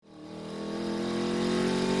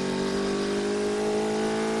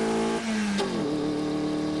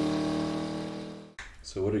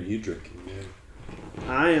So what are you drinking, man?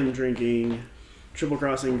 I am drinking Triple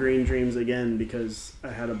Crossing Green Dreams again because I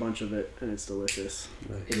had a bunch of it and it's delicious.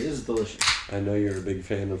 Nice. It is delicious. I know you're a big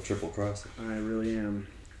fan of Triple Crossing. I really am.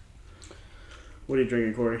 What are you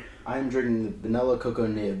drinking, Corey? I'm drinking the Vanilla Cocoa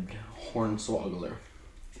Nibbed Hornswoggler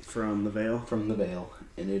From the Vale? from the Vale,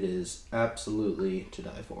 and it is absolutely to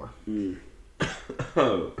die for. Mm.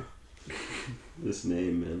 Oh. This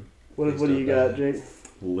name, man. What do you got, Jake?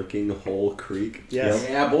 Licking Hole Creek. Yes.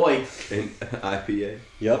 Yeah, boy. And IPA.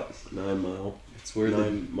 Yep. 9 mile. It's where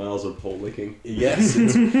 9 miles of hole licking. Yes,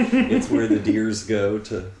 it's where the deers go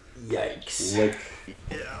to Yikes. lick.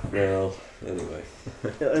 Yeah. Well, anyway.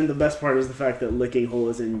 And the best part is the fact that Licking Hole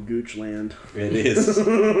is in Goochland. It is. All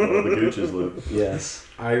the gooches live. Yes.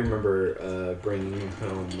 I remember bringing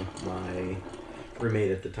home my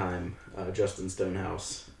roommate at the time, Justin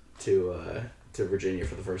Stonehouse, to Virginia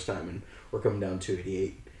for the first time, and we're coming down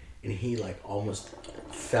 288, and he like almost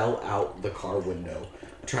fell out the car window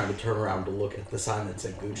trying to turn around to look at the sign that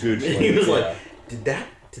said Goochland. And he was like, Did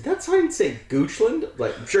that sign say Goochland?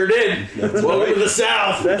 Like, sure did. Welcome to the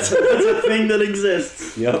South. That's a thing that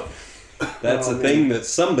exists. Yep. That's Oh, a thing that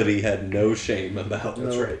somebody had no shame about.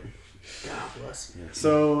 That's No. right. God bless.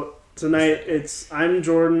 So tonight I'm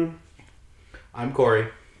Jordan, I'm Corey.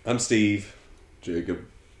 I'm Steve. Jacob.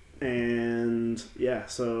 and yeah,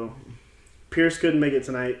 so Pierce couldn't make it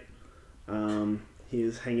tonight. He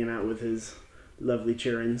is hanging out with his lovely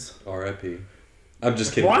childrens. R.I.P. I'm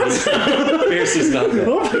just kidding. What? Pierce is not dead.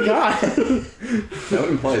 Oh my god. That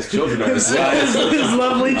implies children are his alive.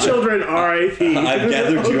 lovely children, R.I.P. I've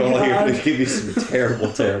gathered you all here God. to give you some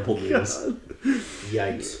terrible, terrible news.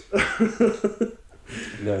 Yikes.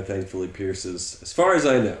 No, thankfully Pierce is, as far as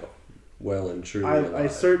I know, well and truly alive. I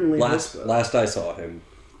certainly last hope so. last I saw him,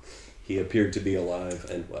 he appeared to be alive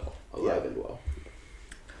and well, Alive and well.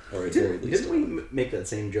 or at very least. Didn't we make that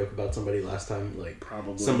same joke about somebody last time? Like,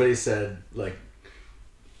 Probably. somebody said, like,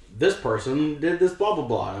 this person did this blah blah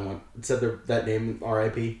blah, and I said that name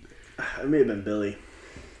R.I.P. It may have been Billy.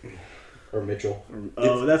 or Mitchell.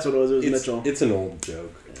 Oh, that's what it was. It was It's, Mitchell. it's an old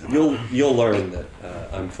joke. You'll learn that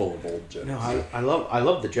I'm full of old jokes. No, I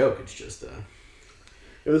love the joke. It's just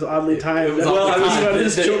It was oddly timed. it was That's oddly what I was timed. about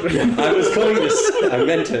his children. I was going to.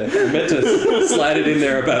 I meant to slide it in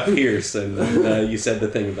there about Pierce, and then you said the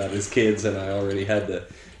thing about his kids, and I already had the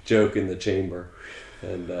joke in the chamber,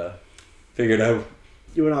 and figured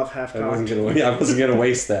You went off half I cocked. wasn't gonna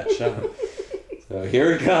waste that shot. So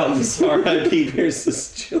here it comes. R.I.P.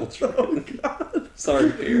 Pierce's children. Oh god.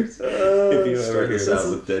 Sorry, Pierce. If you ever Start hear this out this.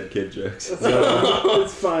 with dead kid jokes.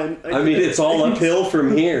 It's fine. I mean, it's all uphill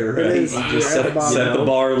from here, It right? is. You You're just at the bottom. set the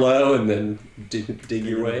bar low and then dig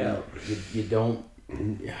your way out. you don't.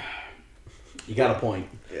 You got a point.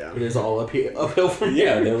 Yeah. It is all uphill from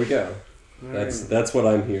Yeah, here. there we go. That's what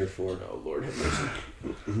I'm here for. Oh Lord have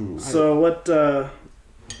mercy. So what?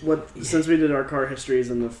 Since we did our car histories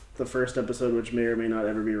in the first episode, which may or may not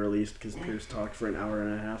ever be released because Pierce talked for an hour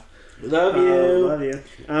and a half. Love you. Love you.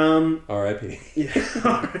 R.I.P. Yeah.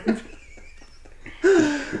 Alright.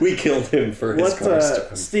 We killed him for his car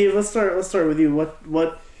story. Steve? Let's start with you.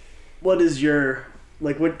 What is your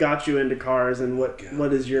what got you into cars, and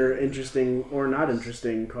what is your interesting or not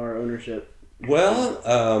interesting car ownership? Well,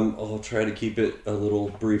 I'll try to keep it a little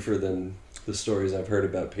briefer than the stories I've heard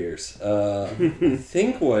about Pierce. I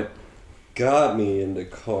think what got me into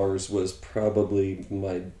cars was probably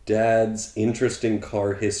my dad's interesting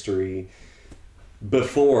car history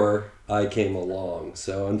before I came along.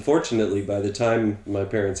 So unfortunately, by the time my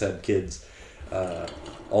parents had kids,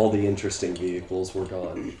 all the interesting vehicles were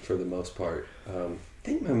gone for the most part. I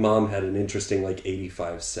think my mom had an interesting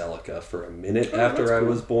 85 Celica for a minute after I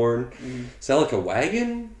was born. Celica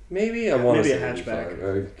wagon, maybe? I want to Maybe say a hatchback. 85,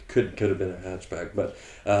 or could have been a hatchback. But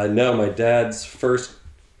no, my dad's first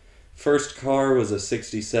car was a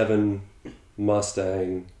 67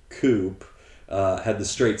 Mustang Coupe. Had the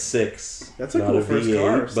straight six. That's a not cool first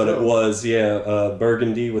car, but it still. was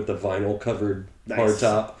burgundy with the vinyl covered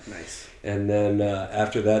hardtop. Nice. And then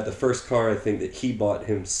after that, the first car I think that he bought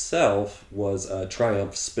himself was a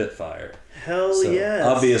Triumph Spitfire. Hell So yes.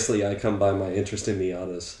 obviously, I come by my interest in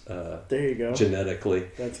Miatas There you go. genetically.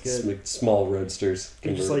 That's good. Small roadsters.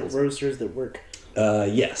 You just like convertibles. roasters that work.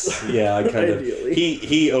 Yes, yeah, I kind of. Ideally.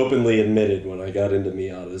 He openly admitted when I got into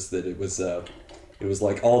Miatas that it was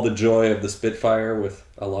like all the joy of the Spitfire with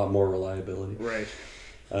a lot more reliability. Right.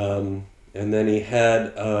 And then he had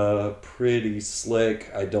a pretty slick,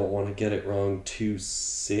 I don't want to get it wrong,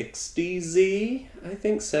 260Z, I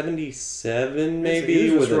think 77 maybe. He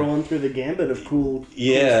was with just rolling through the gambit of cool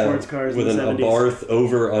yeah, sports cars with in an the 70s. Abarth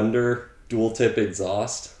over under dual tip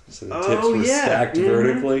exhaust. So the Oh, tips were yeah. stacked Mhm.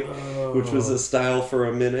 vertically, which was a style for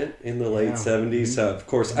a minute in the late Yeah. 70s. So, of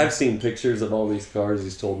course, I've seen pictures of all these cars.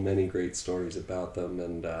 He's told many great stories about them.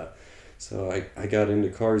 And so I got into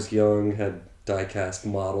cars young, had die-cast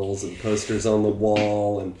models and posters on the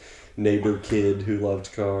wall, and neighbor kid who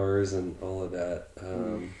loved cars and all of that.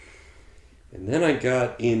 And then I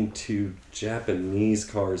got into Japanese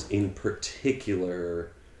cars in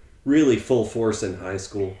particular, really full force in high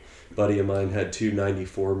school. Buddy of mine had two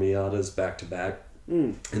 94 Miatas back to back.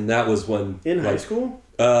 And that was when... In high school?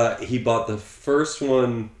 He bought the first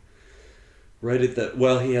one right at the...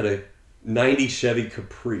 Well, he had a 90 Chevy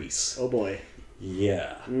Caprice. Oh boy.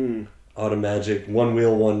 Yeah. Automagic,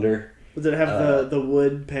 one-wheel wonder. Does it have the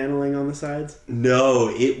wood paneling on the sides? No,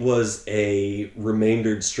 it was a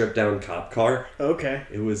remaindered stripped-down cop car. Okay.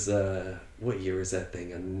 It was, what year was that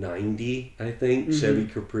thing? A 90, I think? Chevy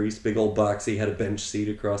Caprice, big old boxy, had a bench seat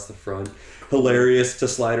across the front. Hilarious to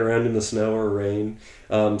slide around in the snow or rain.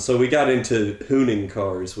 So we got into hooning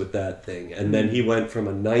cars with that thing. And then he went from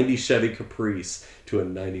a 90 Chevy Caprice to a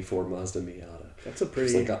 94 Mazda Miata. That's a It's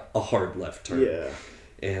pretty... like a hard left turn. Yeah.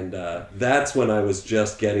 And that's when I was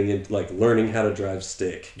just getting into, like, learning how to drive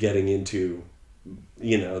stick, getting into,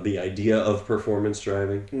 you know, the idea of performance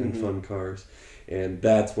driving and fun cars. And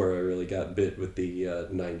that's where I really got bit with the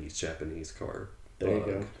 90s Japanese car. There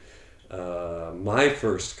you go. My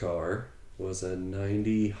first car was a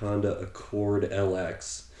 90 Honda Accord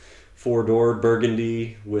LX. Four-door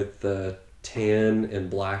burgundy with tan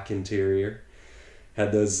and black interior.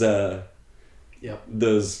 Had those...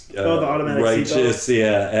 Those the automatic righteous,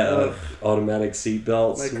 automatic seat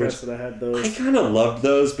belts. My Cressida had those. I kind of loved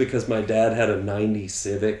those because my dad had a 90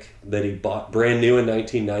 Civic that he bought brand new in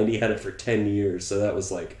 1990, had it for 10 years, so that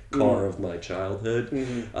was like car of my childhood,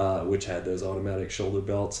 which had those automatic shoulder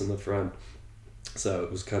belts in the front. So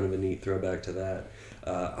it was kind of a neat throwback to that.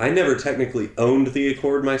 I never technically owned the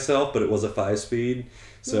Accord myself, but it was a 5-speed,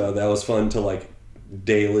 so that was fun to like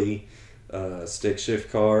daily stick shift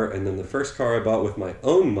car. And then the first car I bought with my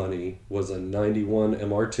own money was a 91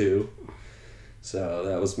 MR2. So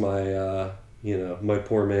that was my my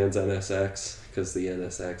poor man's NSX, because the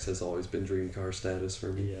NSX has always been dream car status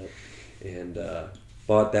for me. And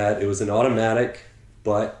bought that. It was an automatic,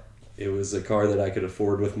 but it was a car that I could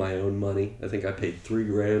afford with my own money. I think I paid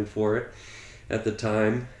 $3,000 for it at the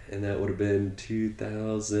time, and that would have been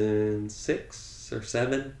 2006 or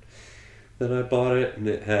 7 that I bought it, and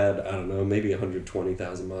it had, I don't know, maybe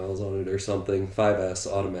 120,000 miles on it or something. 5S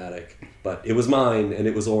automatic, but it was mine, and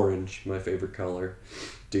it was orange, my favorite color.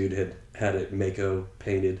 Dude had it Mako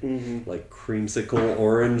painted, like creamsicle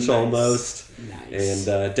orange almost. Nice.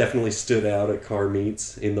 And definitely stood out at car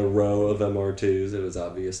meets in the row of MR2s. It was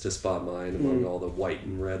obvious to spot mine among all the white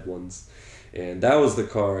and red ones. And that was the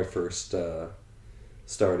car I first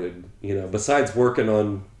started, besides working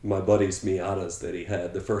on my buddy's Miatas that he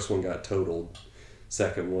had. The first one got totaled.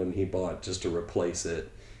 Second one he bought just to replace it.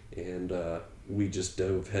 And we just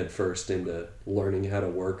dove headfirst into learning how to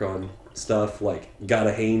work on stuff. Like, got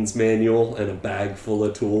a Haynes manual and a bag full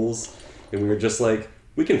of tools. And we were just like,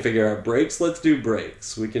 we can figure out brakes, let's do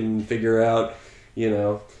brakes. We can figure out,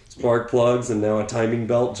 spark plugs and now a timing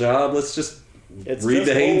belt job. Let's just read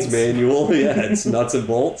the Haynes manual. Yeah, it's nuts and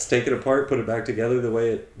bolts. Take it apart, put it back together the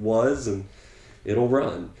way it was, and it'll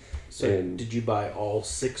run. So did you buy all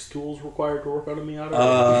 6 tools required to work on a Miata?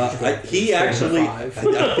 I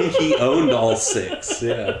think he owned all 6.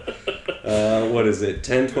 Yeah. What is it?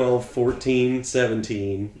 10, 12, 14,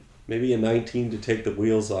 17. Maybe a 19 to take the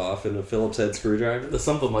wheels off, and a Phillips head screwdriver.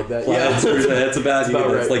 Something like that. That's about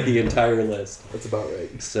right. That's like the entire list. That's about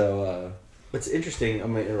right. So, it's interesting.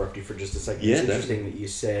 I'm going to interrupt you for just a second. Yeah, it's interesting that you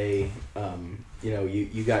say,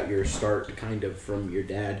 you got your start kind of from your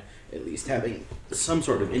dad, at least having some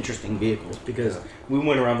sort of interesting vehicles, because we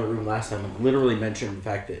went around the room last time and literally mentioned the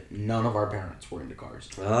fact that none of our parents were into cars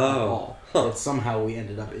at all. That somehow we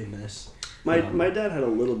ended up in this. My dad had a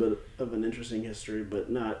little bit of an interesting history, but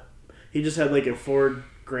not. He just had like a Ford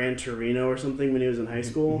Gran Torino or something when he was in high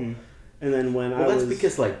school. And then when that's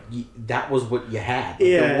because that was what you had.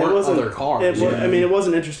 There weren't other cars. I mean, it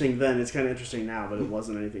wasn't interesting then. It's kind of interesting now, but it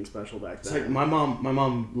wasn't anything special back then. It's like my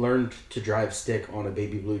mom learned to drive stick on a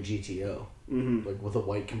baby blue GTO, like with a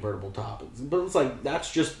white convertible top. But it's like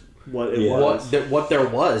that's just what it was. What there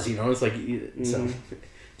was. It's like so.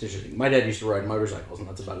 It's interesting. My dad used to ride motorcycles, and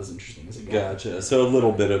that's about as interesting as it got. Gotcha. So a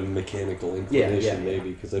little bit of mechanical inclination, Yeah.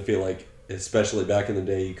 maybe, because I feel like, especially back in the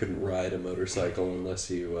day, you couldn't ride a motorcycle unless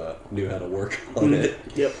you knew how to work on it.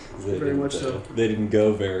 Yep, very much so. They didn't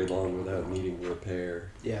go very long without needing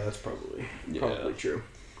repair. Yeah, that's probably true.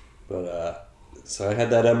 But so I had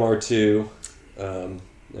that MR2.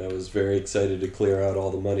 I was very excited to clear out all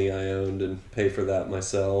the money I owned and pay for that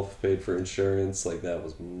myself, paid for insurance, like that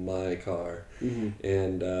was my car. Mm-hmm.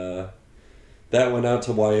 And that went out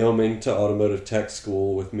to Wyoming to automotive tech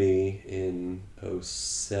school with me in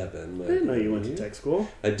 07. I didn't know you went to tech school.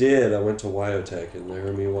 I did. I went to Wyotech in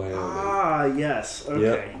Laramie, Wyoming. Ah, yes.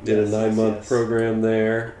 Okay. Yep. Did a 9-month program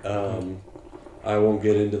there. I won't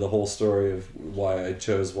get into the whole story of why I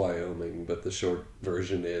chose Wyoming, but the short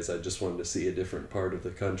version is I just wanted to see a different part of the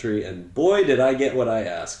country, and boy, did I get what I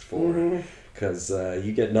asked for. Because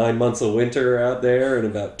you get 9 months of winter out there and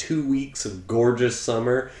about 2 weeks of gorgeous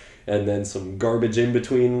summer, and then some garbage in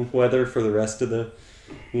between weather for the rest of the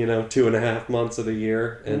 2.5 months of the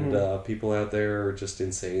year. And people out there are just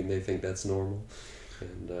insane. They think that's normal.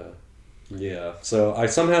 And yeah, so I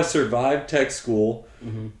somehow survived tech school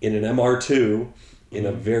in an MR2 in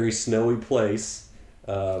a very snowy place.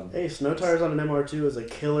 Hey, snow tires on an MR2 is a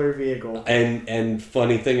killer vehicle. And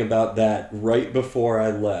funny thing about that, right before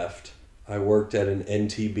I left, I worked at an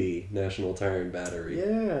NTB, National Tire and Battery.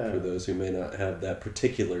 Yeah. For those who may not have that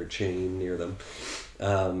particular chain near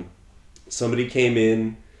them. Somebody came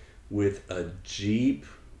in with a Jeep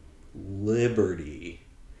Liberty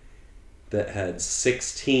that had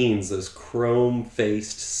 16s, those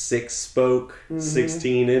chrome-faced 6-spoke,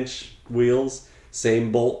 16-inch wheels.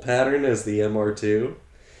 Same bolt pattern as the MR2.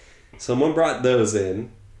 Someone brought those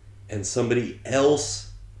in, and somebody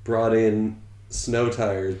else brought in snow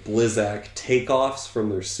tires, Blizzak takeoffs from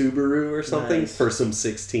their Subaru or something for some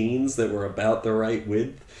 16s that were about the right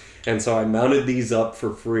width. And so I mounted these up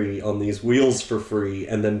for free on these wheels for free,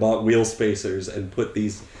 and then bought wheel spacers and put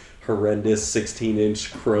these horrendous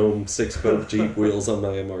 16-inch chrome 6-spoke Jeep wheels on my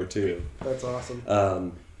MR2. That's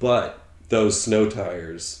awesome. But those snow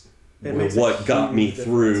tires were what got me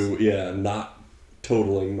through, not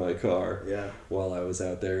totaling my car while I was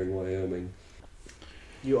out there in Wyoming.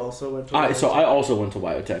 You also went to Wyotech? So I also went to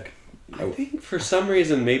Wyotech. I think for some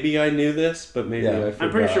reason, maybe I knew this, but maybe I forgot.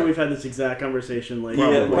 I'm pretty sure we've had this exact conversation. Like,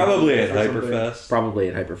 probably at or something. Hyperfest. Probably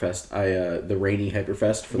at Hyperfest. The rainy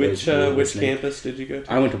Hyperfest. For Which those which campus did you go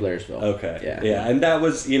to? I went to Blairsville. Okay. Yeah, and that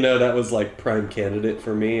was that was like prime candidate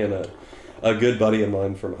for me, and a good buddy of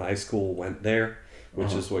mine from high school went there,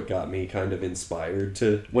 which is what got me kind of inspired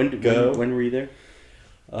to go. When were you there?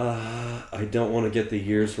 I don't want to get the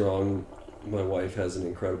years wrong. My wife has an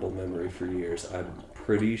incredible memory for years. I'm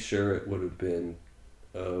pretty sure it would have been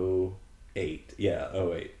 08. Yeah,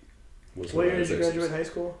 08. What year did you graduate high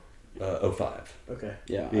school? 05. Okay.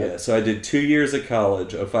 Yeah, so I did 2 years of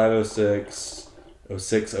college, 05, 06,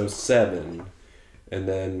 06, 07, and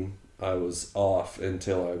then I was off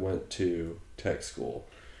until I went to tech school,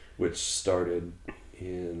 which started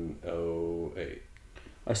in 08.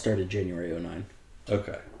 I started January 09.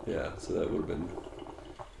 Okay, yeah, so that would have been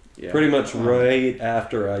pretty much right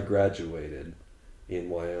after I graduated in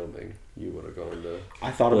Wyoming. You would have gone to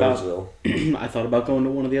I thought about going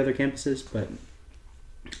to one of the other campuses, but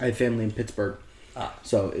I have family in Pittsburgh.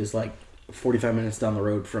 So it was like 45 minutes down the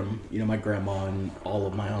road from my grandma and all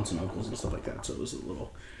of my aunts and uncles and stuff like that. So it was a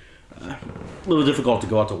little difficult to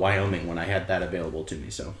go out to Wyoming when I had that available to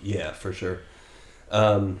me. So yeah, for sure.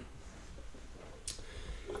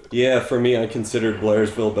 Yeah, for me, I considered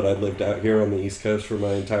Blairsville, but I'd lived out here on the East Coast for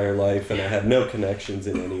my entire life, and I had no connections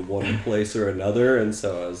in any one place or another, and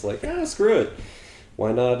so I was like, screw it.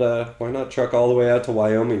 Why not truck all the way out to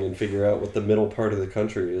Wyoming and figure out what the middle part of the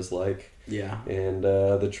country is like? Yeah. And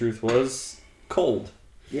the truth was cold.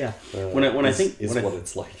 Yeah. What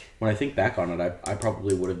it's like. When I think back on it, I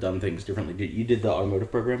probably would have done things differently. You did the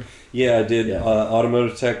automotive program? Yeah, I did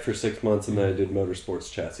automotive tech for 6 months, and then I did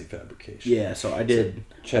motorsports chassis fabrication. Yeah, so I did...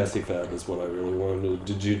 Chassis fab is what I really wanted to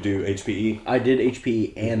do. Did you do HPE? I did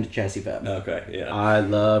HPE and chassis fab. Okay, yeah. I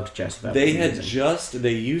loved chassis fab. They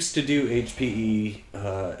used to do HPE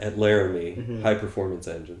at Laramie, high performance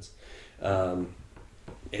engines. And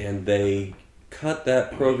they cut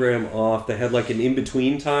that program off. They had like an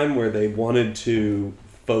in-between time where they wanted to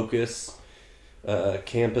focus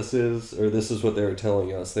campuses, or this is what they were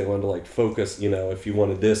telling us. They wanted to like focus, if you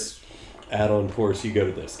wanted this add-on course, you go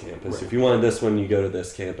to this campus. Right. If you wanted this one, you go to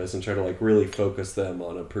this campus, and try to like really focus them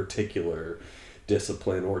on a particular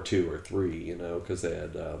discipline or 2 or 3, because they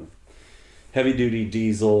had heavy-duty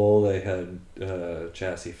diesel, they had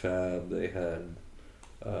chassis fab, they had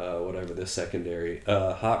whatever the secondary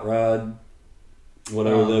hot rod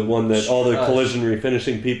Whatever the one that all the uh, collision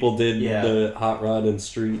refinishing people did, yeah. the hot rod and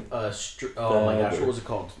street. Oh my gosh, what was it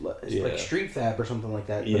called? It's Yeah. like Street Fab or something like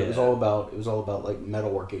that. But Yeah. it was all about like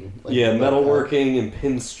metalworking. Like, Yeah, like, metalworking and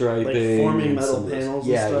pinstriping. Like forming and metal some of those- panels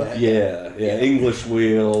Yeah, and stuff. Yeah, English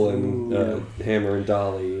wheel and Ooh. hammer and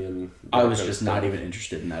dolly and. I that was kind of just stuff. not even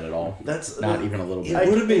interested in that at all. That's Not even a little It bit.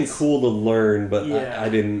 would have been it's- cool to learn, but Yeah. I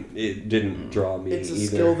didn't. It didn't draw me It's a either.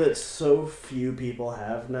 skill that so few people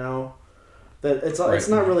have now that it's Right.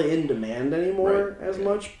 not really in demand anymore Right. as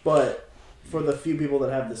much. But for the few people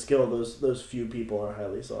that have the skill, those few people are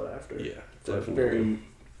highly sought after. Yeah, for definitely. very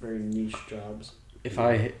very niche jobs. If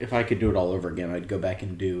I could do it all over again, I'd go back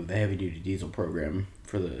and do the heavy duty diesel program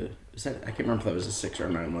for the. Is that I can't remember if that was a 6 or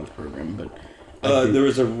 9 month program, but There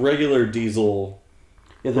was a regular diesel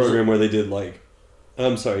yeah, there's program where they did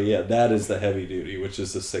I'm sorry, yeah, that is the heavy duty, which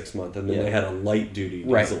is the 6 month, and then Yeah. they had a light duty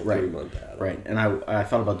Right, diesel right, 3 month add-on. right, and I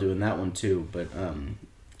thought about doing that one too, but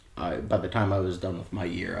by the time I was done with my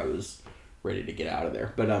year, I was ready to get out of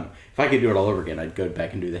there. But if I could do it all over again, I'd go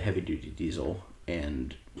back and do the heavy duty diesel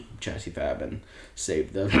and chassis fab and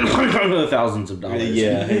save the thousands of dollars.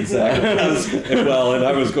 Yeah, exactly. Well, and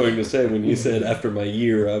I was going to say, when you said after my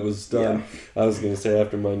year I was done, I was going to say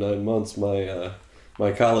after my 9 months,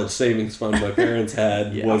 my college savings fund my parents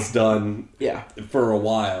had Yeah. was done Yeah. for a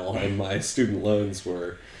while, and my student loans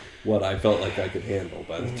were what I felt like I could handle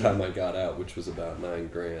by the time I got out, which was about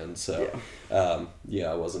 $9,000. So,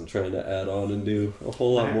 I wasn't trying to add on and do a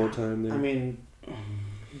whole lot more time there. I mean,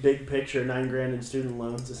 big picture, $9,000 in student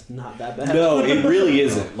loans is not that bad. No, it really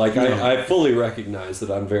isn't. Like, No. I fully recognize that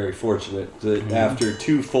I'm very fortunate that after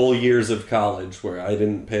 2 full years of college where I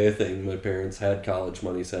didn't pay a thing, my parents had college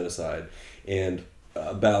money set aside, and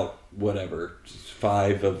about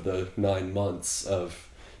 5 of the 9 months of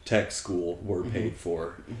tech school were paid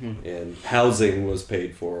for, and housing was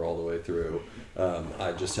paid for all the way through.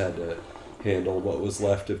 I just had to handle what was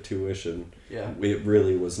left of tuition. Yeah. It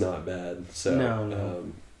really was not bad. So, No.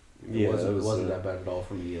 yeah, It wasn't that bad at all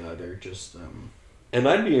for me either. Just And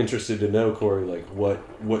I'd be interested to know, Corey, like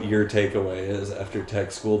what your takeaway is after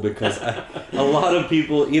tech school, because a lot of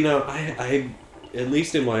people, I at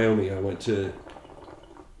least in Wyoming, I went to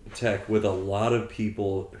tech with a lot of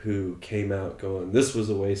people who came out going, this was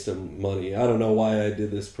a waste of money. I don't know why I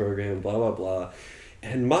did this program, blah, blah, blah.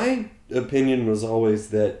 And my opinion was always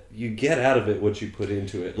that you get out of it what you put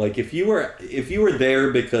into it. Like if you were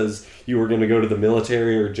there because you were going to go to the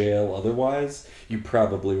military or jail otherwise, you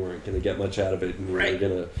probably weren't going to get much out of it, and you were going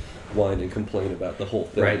to whine and complain about the whole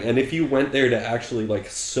thing. Right. And if you went there to actually like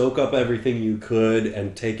soak up everything you could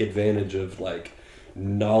and take advantage of like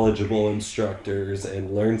knowledgeable instructors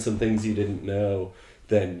and learn some things you didn't know,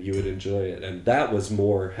 then you would enjoy it. And that was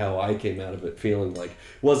more how I came out of it, feeling like,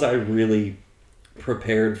 was I really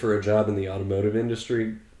prepared for a job in the automotive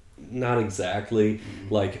industry? Not exactly.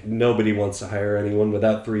 Like, nobody wants to hire anyone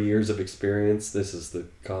without 3 years of experience. This is the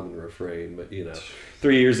common refrain, but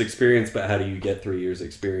 3 years experience, but how do you get 3 years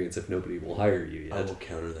experience if nobody will hire you yet? I will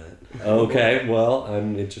counter that. Okay, well,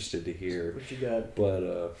 I'm interested to hear. What you got?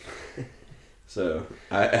 But, So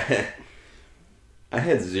I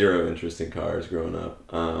had zero interest in cars growing up.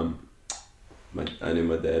 I knew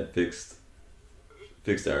my dad fixed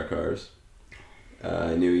our cars.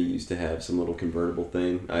 I knew he used to have some little convertible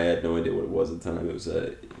thing. I had no idea what it was at the time. It was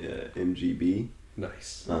a MGB.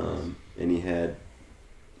 nice. And he had,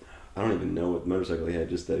 I don't even know what motorcycle he had,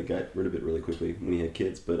 just that he got rid of it really quickly when he had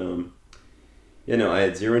kids. But I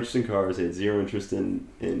had zero interest in cars. I had zero interest in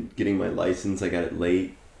getting my license. I got it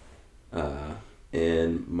late.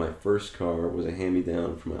 And my first car was a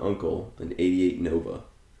hand-me-down from my uncle, an 88 Nova,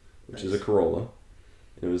 which is a Corolla.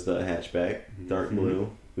 It was the hatchback, dark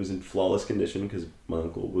blue. It was in flawless condition because my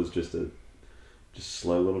uncle was just a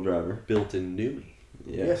slow little driver. Built in Newey.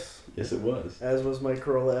 Yeah. Yes, it was. As was my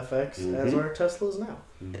Corolla FX, as are Teslas now.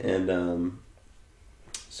 And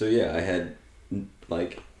so yeah, I had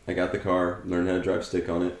I got the car, learned how to drive stick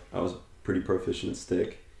on it. I was pretty proficient at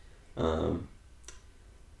stick.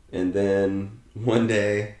 And then one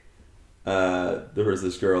day, there was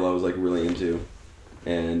this girl I was like really into,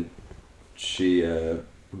 and she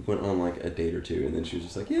went on like a date or two, and then she was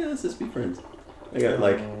just like, "Yeah, let's just be friends." I got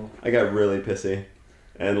really pissy,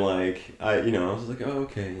 and I was like, "Oh,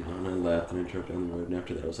 okay," and I left and I drove down the road, and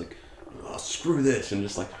after that I was like, "Oh, screw this," and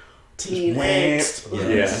just like Teen just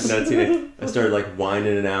angst. Yeah, no, teen. I started like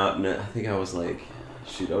whining it out, and I think I was like,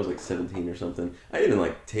 I was like 17 or something. I didn't even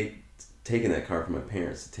like taken that car from my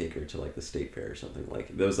parents to take her to like the state fair or something.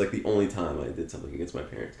 Like that was like the only time I did something against my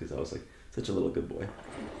parents because I was like such a little good boy.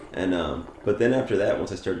 And but then after that,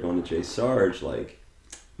 once I started going to J. Sarge, like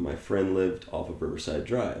my friend lived off of Riverside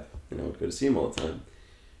Drive, and I would go to see him all the time.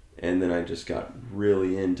 And then I just got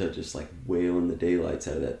really into just like wailing the daylights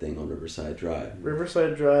out of that thing on Riverside Drive.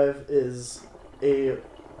 Riverside Drive is a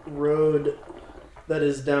road that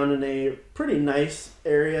is down in a pretty nice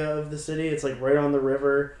area of the city. It's like right on the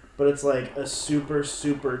river, but it's like a super,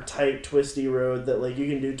 super tight, twisty road that like you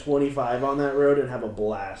can do 25 on that road and have a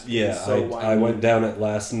blast. Yeah, It's so I windy. went down it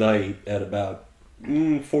last night at about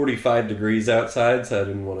 45 degrees outside, so I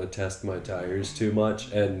didn't want to test my tires too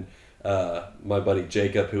much. And my buddy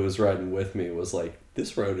Jacob, who was riding with me, was like,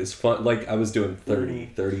 this road is fun. Like, I was doing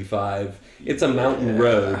 30, 35. It's a mountain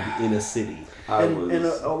road in a city. And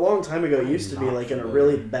a long time ago, it used to be like in a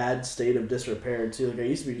really bad state of disrepair too. Like it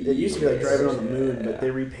used to be like driving on the moon, but they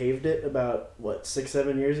repaved it about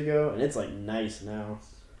 6-7 years ago, and it's like nice now.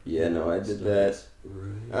 Yeah, no, I did that.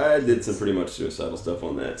 I did some pretty much suicidal stuff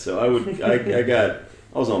on that. So I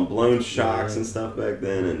was on blown shocks and stuff back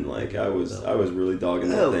then, and like I was really dogging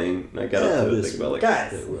that thing. And I got up to think about like,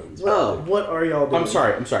 guys, what are y'all doing? I'm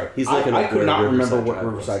sorry. He's looking I up could where not remember Riverside what Drive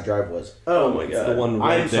Riverside Drive was. oh my It's god, the one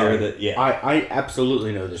right I'm there sorry. that, yeah. I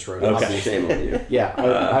absolutely know this road. Okay. Obviously. shame on you. Yeah,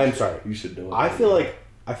 I am sorry. You should know it. I feel like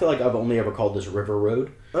I've only ever called this River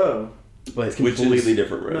Road, Oh, but It's completely is-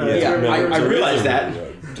 different road. No, yeah, River I Road's realized that.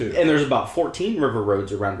 Road, too. And there's about 14 river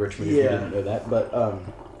roads around Richmond. If you Yeah. didn't know that, but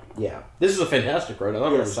yeah, this is a fantastic road. I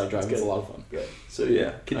love Yes, Riverside Drive. it's It's a good. lot of fun. So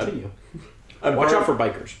yeah, Continue. I Watch out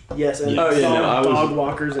borrowed- for bikers. yes, and Oh, yeah, no, dog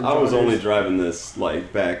walkers and I was joggers. only driving this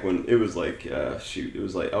like back when it was like it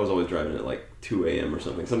was like I was always driving at like 2 a.m. or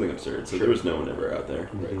something absurd. So there was no one ever out there.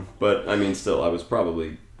 Right. But I mean, still, I was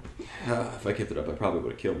probably if I kept it up, I probably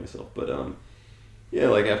would have killed myself. But yeah,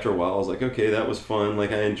 like after a while, I was like, okay, that was fun.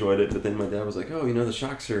 Like I enjoyed it. But then my dad was like, oh, the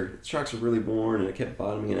shocks are really worn, and I kept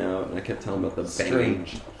bottoming it out, and I kept telling him about the banging.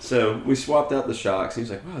 Strange. So we swapped out the shocks. He was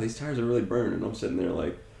like, wow, these tires are really burning. And I'm sitting there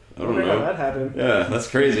like, I I don't wonder how know. that happened. Yeah, that's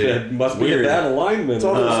crazy. It must be Weird. a bad alignment. It's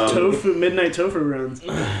all those Um, midnight tofu runs.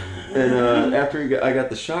 And after I got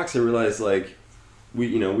the shocks, I realized like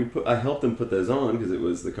I helped him put those on because it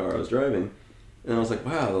was the car I was driving, and I was like,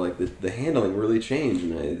 wow, like the handling really changed,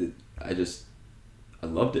 and I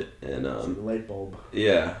loved it, and The light bulb.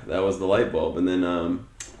 yeah, that was the light bulb, and then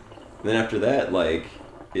after that, like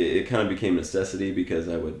it kind of became a necessity because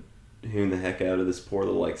I would hoon the heck out of this poor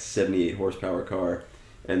little like 78 horsepower car,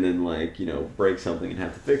 and then like break something and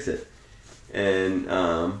have to fix it, and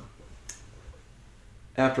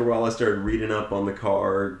after a while I started reading up on the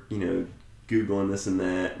car, Googling this and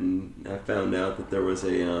that, and I found out that there was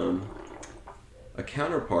a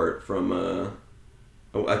counterpart from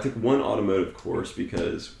I took one automotive course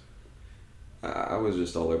because I was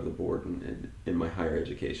just all over the board in my higher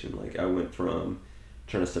education. Like I went from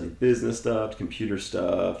trying to study business stuff, to computer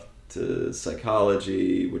stuff, to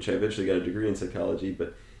psychology, which I eventually got a degree in psychology.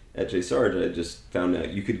 But at J. Sarge, I just found out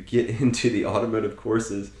you could get into the automotive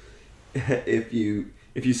courses if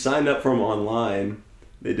you signed up for them online.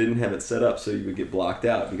 They didn't have it set up so you would get blocked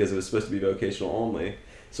out because it was supposed to be vocational only.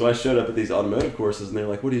 So I showed up at these automotive courses and they're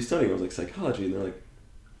like, what are you studying? I was like, psychology. And they're like,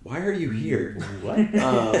 why are you here?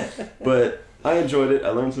 What? But I enjoyed it. I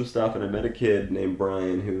learned some stuff, and I met a kid named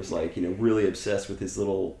Brian who was like, really obsessed with his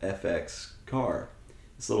little FX car.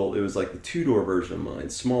 It was like the 2-door version of mine,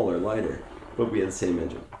 smaller, lighter, but we had the same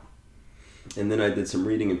engine. And then I did some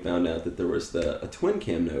reading and found out that there was a twin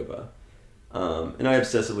cam Nova. And I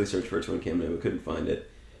obsessively searched for a twin cam Nova, couldn't find it.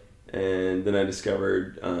 And then I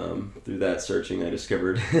discovered, through that searching, I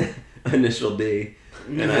discovered Initial D.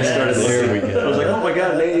 And I started There looking. we go. I was like, oh my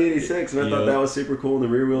god, an 8086. And I thought Yep. that was super cool in the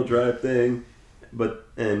rear wheel drive thing.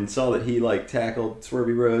 And saw that he like tackled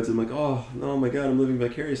swervy roads. I'm like, oh my god, I'm living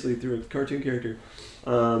vicariously through a cartoon character.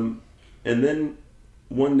 And then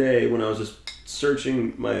one day when I was just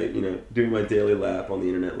searching doing my daily lap on the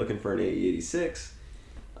internet looking for an 8086,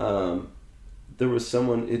 there was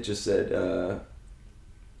someone, it just said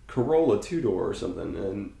Corolla 2-door or something,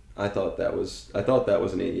 and I thought that was an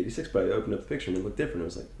 8086, but I opened up the picture and it looked different. It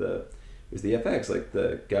was like it was the FX, like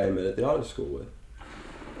the guy I met at the auto school with.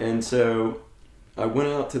 And so I went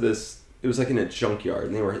out to this. It was like in a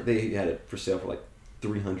junkyard, and they had it for sale for like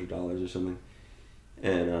 $300 or something,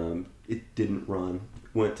 and it didn't run.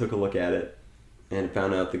 Took a look at it, and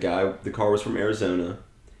found out the car was from Arizona.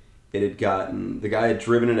 The guy had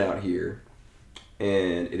driven it out here,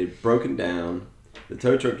 and it had broken down. The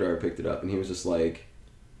tow truck driver picked it up, and he was just like,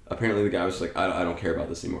 apparently the guy was just like, I don't care about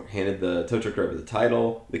this anymore. Handed the tow truck driver the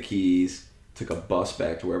title, the keys, took a bus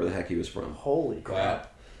back to wherever the heck he was from. Holy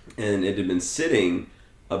crap. And it had been sitting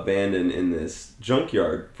abandoned in this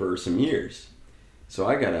junkyard for some years. So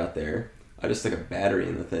I got out there. I just stuck a battery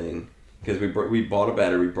in the thing because we bought a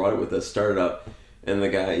battery, we brought it with us, started up, And the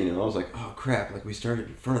guy, you know, I was like, oh crap, like we started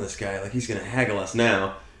in front of this guy, like he's gonna haggle us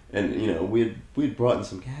now. And, you know, we'd brought in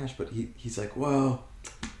some cash, but he's like, well,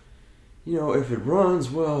 you know, if it runs,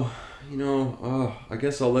 well, you know, I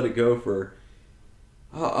guess I'll let it go for,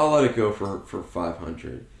 I'll let it go for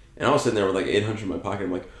 500. And I was sitting there with like 800 in my pocket.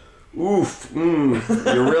 I'm like, oof, you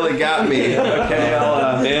really got me. Okay,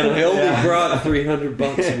 I'll, Man, I only brought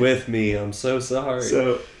 $300 with me. I'm so sorry.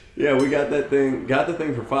 So, yeah, we got the thing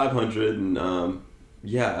for 500, and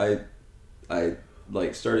yeah, I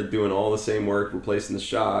like started doing all the same work, replacing the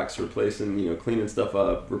shocks, replacing, you know, cleaning stuff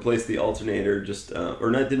up, replaced the alternator,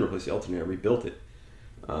 didn't replace the alternator, rebuilt it,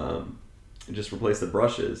 just replaced the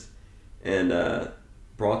brushes, and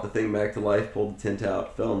brought the thing back to life, pulled the tint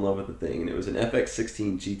out, fell in love with the thing, and it was an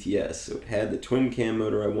FX16 GTS, so it had the twin cam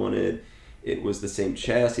motor I wanted, it was the same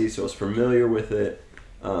chassis, so I was familiar with it,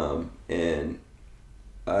 and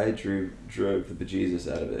I drove the bejesus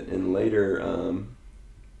out of it, and later,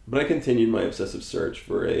 but I continued my obsessive search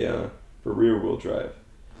for rear wheel drive,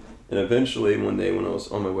 and eventually one day when I was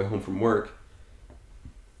on my way home from work,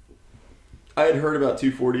 I had heard about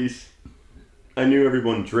 240s. I knew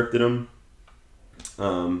everyone drifted them,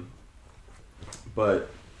 but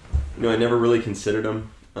you know I never really considered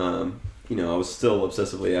them. You know I was still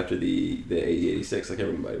obsessively after the 8086 like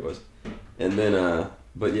everybody was, and then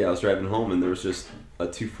but yeah I was driving home and there was just a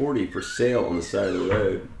 240 for sale on the side of the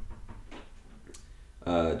road.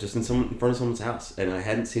 Just in front of someone's house, and I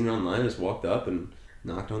hadn't seen it online. I just walked up and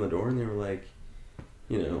knocked on the door, and they were like,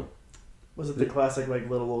 you know, was it the classic like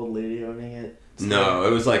little old lady owning it? No,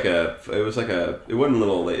 it wasn't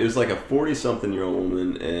little old lady. It was like a 40-something-year-old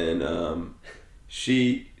woman, and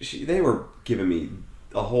they were giving me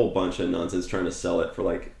a whole bunch of nonsense trying to sell it for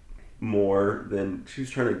like more than she was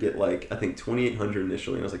trying to get, like I think $2,800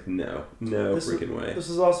 initially, and I was like, no freaking way. This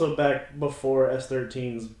is also back before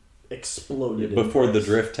S13s exploded. Before the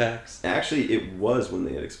drift tax? Actually, it was when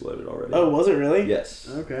they had exploded already. Oh, was it really? Yes.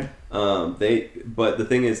 Okay. But the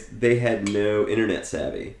thing is, they had no internet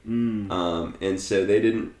savvy, and so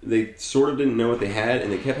they sort of didn't know what they had,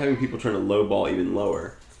 and they kept having people trying to lowball even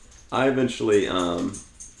lower. I eventually, All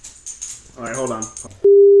right, hold on.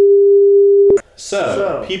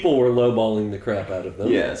 So people were lowballing the crap out of them.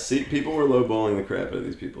 Yeah, see, people were lowballing the crap out of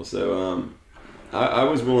these people, so I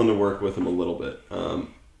was willing to work with them a little bit.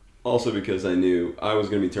 Also because I knew I was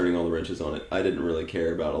going to be turning all the wrenches on it. I didn't really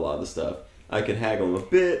care about a lot of the stuff. I could haggle them a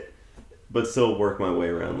bit, but still work my way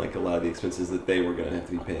around like a lot of the expenses that they were going to have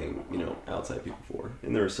to be paying, you know, outside people for.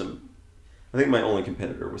 And there was I think my only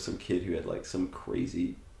competitor was some kid who had like some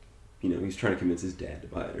crazy, you know, he was trying to convince his dad to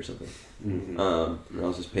buy it or something. Mm-hmm. And I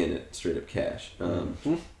was just paying it straight up cash.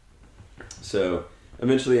 So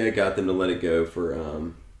eventually I got them to let it go for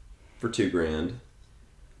 $2,000.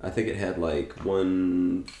 I think it had like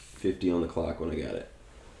 150 on the clock when I got it.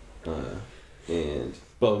 And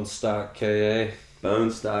Bone stock KA. Bone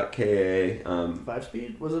stock KA.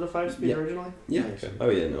 5-speed? Was it a 5-speed originally? Yeah. Nice. Oh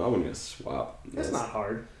yeah, no, I wasn't gonna swap. That's not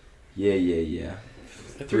hard. Yeah.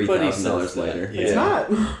 $3,000 later. Yeah. It's not.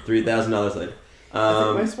 $3,000 later. I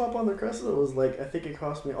think my swap on the Cressida was like, I think it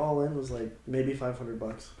cost me all in was like maybe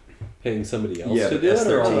 $500. Paying somebody else Yeah, to do it,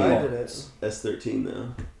 or all I at did once? it. S13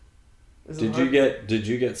 though. Is it Did hard?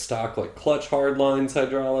 you get stock like clutch hard lines,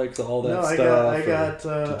 hydraulics, all that No, stuff? I got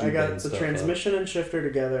bend the stuff transmission and shifter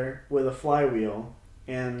together with a flywheel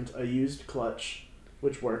and a used clutch,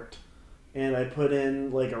 which worked. And I put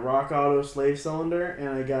in like a Rock Auto slave cylinder, and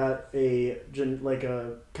I got a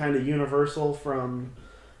kind of universal from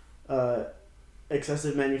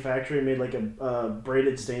Excessive Manufacturing, made like a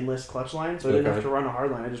braided stainless clutch line, so I didn't have to run a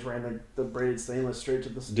hard line. I just ran the braided stainless straight to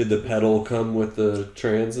the. Did the pedal come with the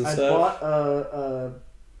trans and I stuff? bought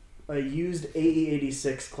a used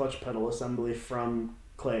AE86 clutch pedal assembly from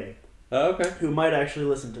Clay, Oh, okay. who might actually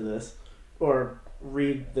listen to this or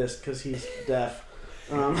read this because he's deaf.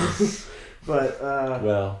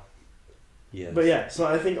 Well, yes. But yeah, so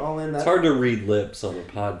I think all in that. It's hard to read lips on a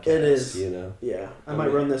podcast. It is. You know. Yeah, I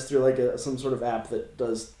might run this through like some sort of app that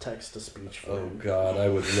does text to speech. Oh God, I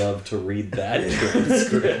would love to read that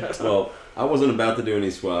transcript. Well, I wasn't about to do any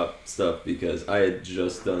swap stuff because I had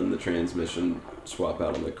just done the transmission swap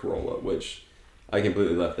out on the Corolla, which I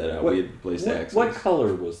completely left that out. We had replaced axles. What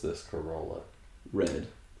color was this Corolla? Red.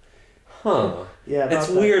 Huh. Yeah, It's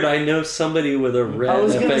weird. I know somebody with a red I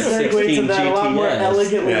was going to FX16 segue to that GTS. a lot more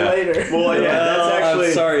elegantly later. Well, yeah, that's actually.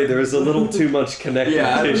 I'm sorry, there was a little too much connective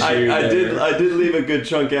tissue I there. did leave a good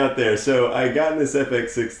chunk out there. So I got in this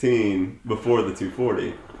FX16 before the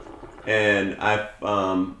 240, and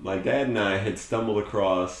my dad and I had stumbled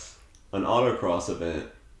across an autocross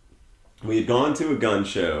event. We had gone to a gun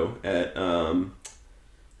show at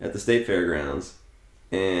the state fairgrounds,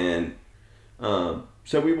 And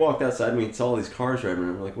so we walked outside and we saw all these cars driving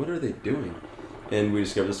around. We're like, what are they doing? And we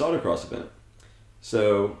discovered this autocross event.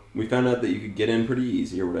 So we found out that you could get in pretty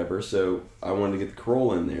easy or whatever. So I wanted to get the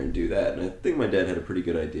Corolla in there and do that. And I think my dad had a pretty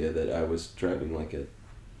good idea that I was driving like a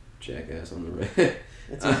jackass on the road.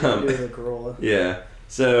 It's easy to do with a Corolla. Yeah.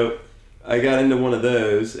 So I got into one of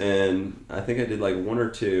those, and I think I did like one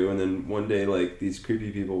or two. And then one day, like, these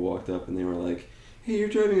creepy people walked up and they were like, hey, you're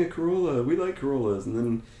driving a Corolla. We like Corollas. And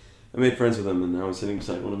then I made friends with them, and I was sitting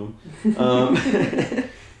beside one of them.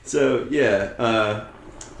 So, yeah.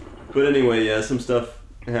 But anyway, yeah, some stuff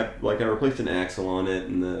like I replaced an axle on it,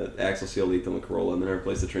 and the axle seal leaked on the Corolla, and then I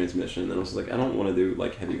replaced the transmission, and then I was like, I don't want to do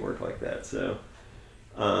like heavy work like that, so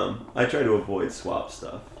I try to avoid swap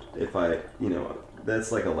stuff if I,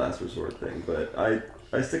 that's like a last resort thing. But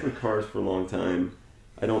I stick with cars for a long time.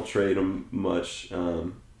 I don't trade them much. I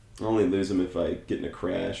only lose them if I get in a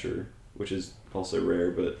crash, which is also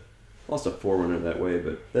rare. But I lost a 4Runner that way.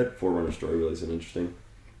 But that 4Runner story really isn't interesting.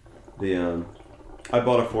 I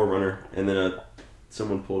bought a 4Runner, and then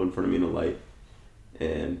someone pulled in front of me in a light,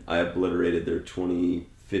 and I obliterated their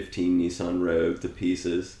 2015 Nissan Rogue to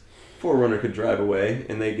pieces. 4Runner could drive away,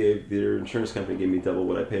 and their insurance company gave me double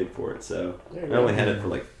what I paid for it. So I only had it for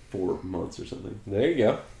like 4 months or something. There you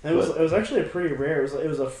go. It was actually a pretty rare. It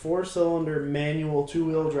was a 4-cylinder manual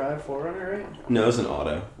 2-wheel drive 4Runner, right? No, it was an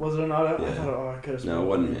auto. Was it an auto? Yeah. I thought I could have. No, it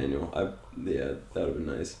wasn't manual. Yeah, that would have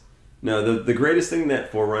been nice. No, the greatest thing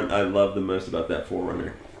that 4Run I loved the most about that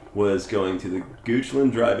 4Runner was going to the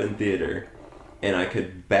Goochland Drive-In Theater, and I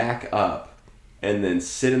could back up and then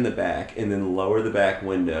sit in the back and then lower the back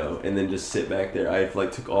window and then just sit back there. I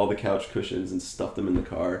took all the couch cushions and stuffed them in the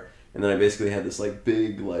car, and then I basically had this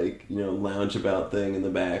big lounge about thing in the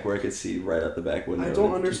back where I could see right out the back window. I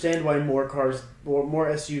don't understand why more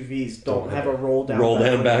SUVs don't have a roll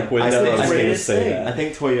down back window. I was going to Greatest say thing. that. I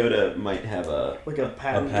think Toyota might have a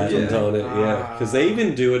patent patent on it, yeah, because they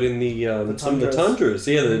even do it in the some of the Tundras,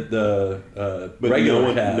 yeah, the but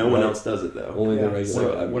regular no one else does it though. only the Yeah. regular.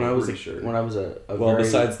 So cab. when I was a well, very,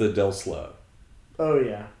 besides the Del Slow, Oh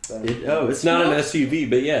yeah. it's not an SUV,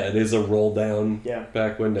 but yeah, it is a roll down Yeah.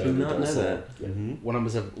 back window. Did the not Del know Slow. that. Mhm.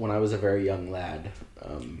 when I was a very young lad,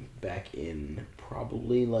 back in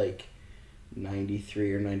probably like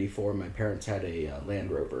 93 or 94, my parents had a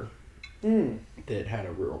Land Rover that had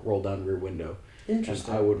a roll down rear window.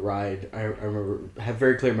 Interesting. And I would ride. I remember have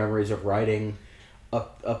very clear memories of riding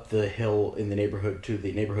up the hill in the neighborhood to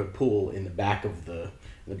the neighborhood pool in the back of the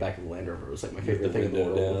Land Rover. It was like my favorite thing in the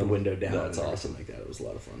world. With the window down. That's and awesome. like that. It was a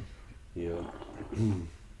lot of fun. Yeah.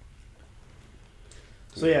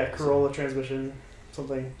 So yeah, Corolla transmission,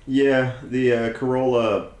 something. Yeah, the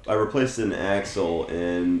Corolla, I replaced an axle,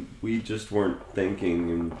 and we just weren't thinking,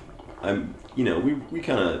 and we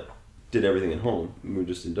kind of did everything at home. We were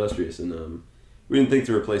just industrious, and we didn't think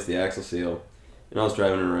to replace the axle seal. And I was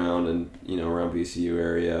driving around, and around VCU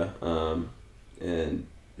area, and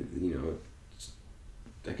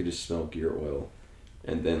I could just smell gear oil.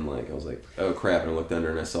 And then, I was like, oh crap, and I looked under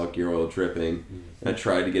and I saw gear oil dripping. And I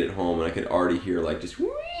tried to get it home, and I could already hear, just from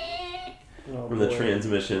the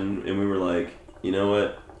transmission. And we were like, you know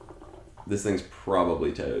what? This thing's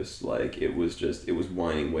probably toast. It was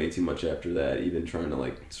whining way too much after that, even trying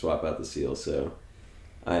to, swap out the seal. So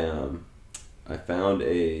I found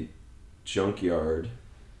a junkyard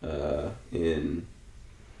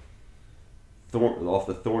off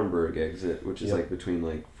the Thornburg exit, which is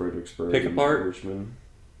between Fredericksburg Pick and apart? Richmond.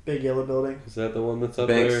 Big yellow building. Is that the one that's up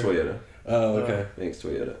Banks there? Toyota. Oh, okay. Banks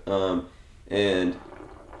Toyota.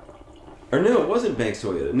 Or no, it wasn't Banks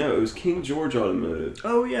Toyota. No, it was King George Automotive.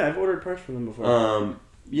 Oh yeah, I've ordered parts from them before.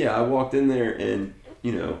 Yeah, I walked in there and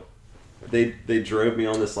they drove me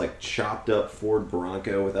on this chopped up Ford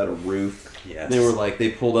Bronco without a roof. Yes. They were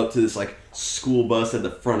they pulled up to this school bus, had the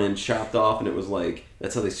front end chopped off, and it was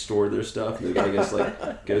that's how they stored their stuff. And the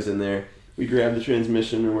guy goes in there. We grabbed the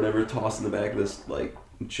transmission or whatever, tossed in the back of this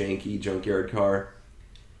janky junkyard car,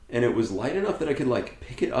 and it was light enough that I could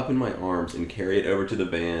pick it up in my arms and carry it over to the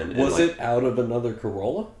van. Was it out of another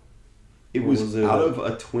Corolla? It was out of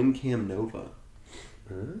a twin cam Nova.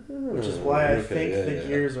 Which is why I think the yeah.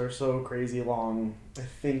 gears are so crazy long. I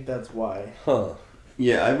think that's why. Huh.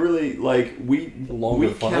 Yeah, I really we Longer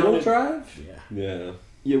final counted, drive? Yeah. Yeah.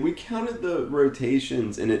 Yeah, we counted the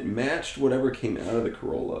rotations and it matched whatever came out of the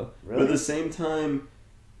Corolla. Really? But at the same time,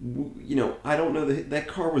 I don't know that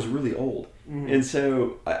car was really old, and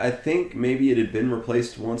so I think maybe it had been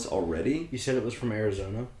replaced once already. You said it was from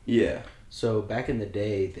Arizona. Yeah. So back in the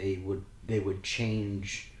day, they would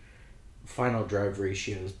change final drive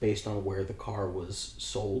ratios based on where the car was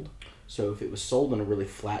sold. So if it was sold in a really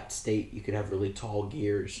flat state, you could have really tall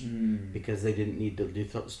gears because they didn't need to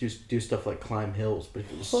do stuff like climb hills. But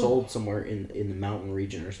if it was sold somewhere in the mountain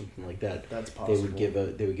region or something like that, that's possible.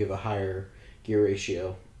 They would give a higher gear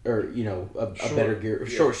ratio, or a better gear,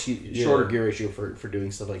 shorter gear ratio for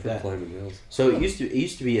doing stuff like that. Climbing hills. So it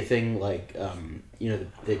used to be a thing like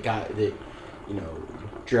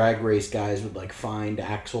drag race guys would like find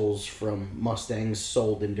axles from Mustangs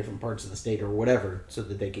sold in different parts of the state or whatever, so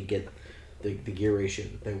that they could get the gear ratio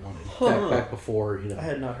that they wanted back before. I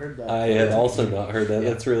had not heard that. I had also not heard that.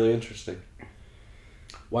 That's really interesting.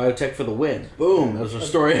 Wyotech for the win. Boom. That was a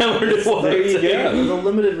story I learned at There you go. The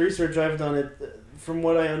limited research I've done, from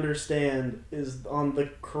what I understand, is on the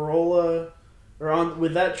Corolla, or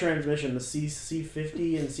with that transmission, the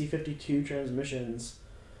C50 and C52 transmissions,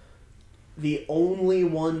 the only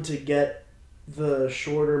one to get the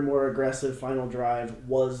shorter, more aggressive final drive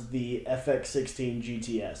was the FX16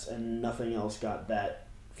 GTS, and nothing else got that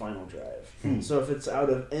final drive. So if it's out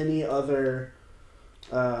of any other,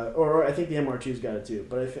 or I think the MR2's got it too,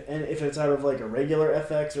 but if it's out of like a regular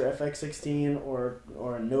FX or FX16 or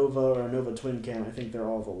a Nova or a Nova twin cam, I think they're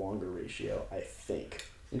all the longer ratio. I think.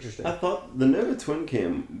 Interesting. I thought the Nova twin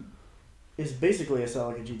cam It's basically a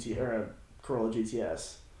Celica GT or a Corolla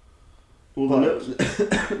GTS. Well,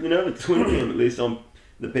 the twin cam, at least on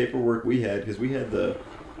the paperwork we had, because we had the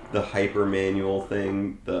hyper manual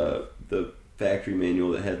thing, the factory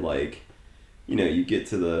manual that had like, you get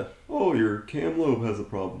to your cam lobe has a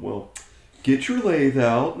problem. Well, get your lathe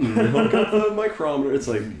out and hook up the micrometer. It's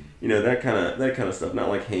like that kind of stuff. Not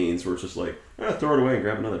like Haynes, where it's just like throw it away and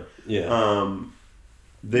grab another. Yeah.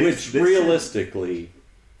 Which realistically,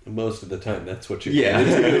 most of the time, that's what you can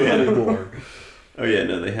do anymore. Oh yeah,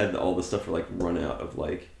 no, they had all the stuff for like run out of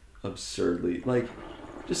like absurdly like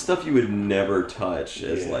just stuff you would never touch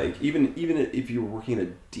as like even if you were working at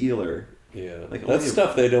a dealer. Yeah, like that's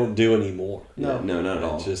stuff they don't do anymore. No, not at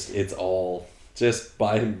all. It's all just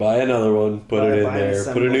buy another one, put it in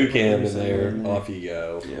there, put a new cam in there, off you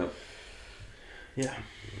go. Yep. Yeah.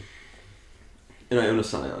 And I own a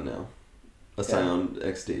Scion now, Scion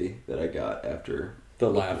XD that I got after the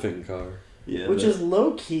laughing car. Yeah, which is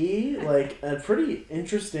low key, like a pretty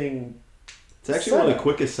interesting. It's actually one of the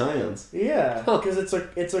quickest Scions. Yeah, because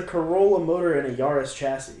it's a Corolla motor and a Yaris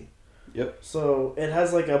chassis. Yep. So it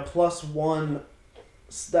has like a +1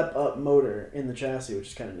 step up motor in the chassis, which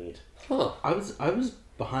is kind of neat. Huh. I was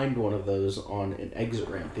behind one of those on an exit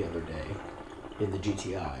ramp the other day in the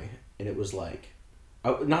GTI, and it was like,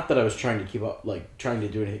 not that I was trying to keep up, like trying to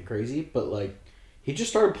do anything crazy, but like. He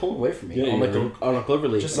just started pulling away from me on a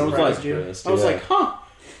cloverleaf. Just surprised you. I was like, huh,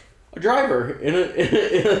 a driver in an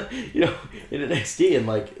XD, and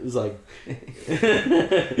like it was like.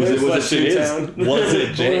 Was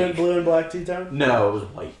it Jake? Blue and black T-tone? No, it was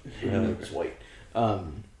white. It was white.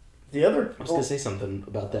 The other. I was gonna say something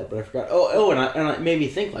about that, but I forgot. And it made me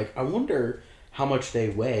think. Like, I wonder how much they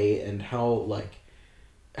weigh and how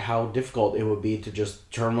difficult it would be to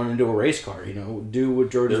just turn one into a race car. Do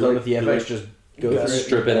what Jordan's done with the FX, just.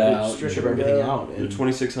 Strip it out. Strip everything out. They're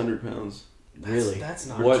 2,600 pounds. Really? That's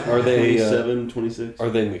not What bad. are they? 27, 26. Are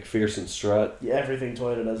they McPherson strut? Yeah, everything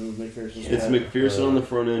Toyota does is McPherson. It's McPherson on the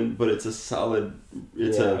front end, but it's a solid.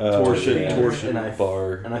 It's a torsion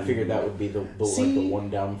bar. And I figured that would be the one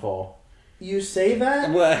downfall. You say that?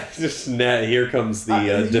 Well, just now, here comes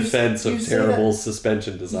the defense of terrible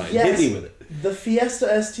suspension design. Yes. Hit me with it. The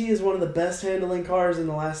Fiesta ST is one of the best handling cars in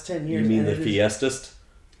the last 10 years. You mean the Fiestist?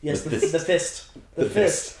 Yes, the Fist. The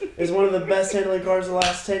Fist is one of the best handling cars in the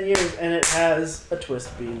last 10 years, and it has a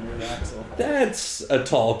twist beam rear axle. That's a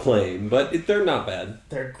tall claim, but they're not bad.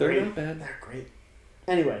 They're They're great. not bad. They're great.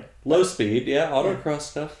 Anyway. Low speed, autocross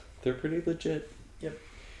stuff. They're pretty legit. Yep.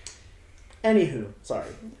 Anywho, sorry.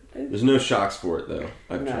 There's no shocks for it though.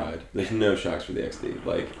 I've tried. There's no shocks for the XD.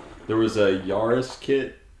 Like there was a Yaris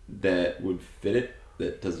kit that would fit it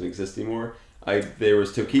that doesn't exist anymore. There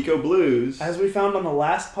was Tokiko Blues. As we found on the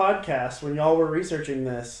last podcast, when y'all were researching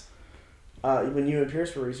this, when you and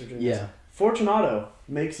Pierce were researching this, Fortunato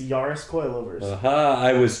makes Yaris coilovers.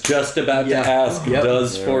 I was just about to ask,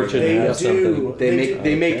 does Fortune have something?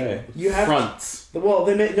 They make you have fronts.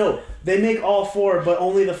 They make all four, but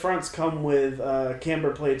only the fronts come with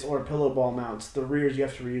camber plates or pillow ball mounts. The rears you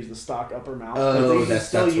have to reuse the stock upper mount.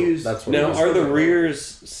 That's what now, are the rears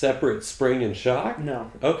separate spring and shock?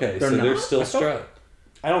 No. Okay, they're still strut.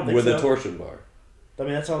 I don't think with so. a torsion bar. I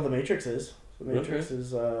mean, that's how the Matrix is. The Matrix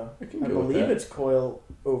is, I believe that. it's coil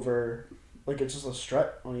over, like it's just a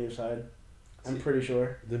strut on either side. I'm pretty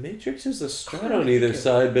sure. The Matrix is a strut on either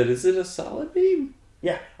side, but is it a solid beam?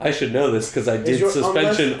 Yeah. I should know this because I did your-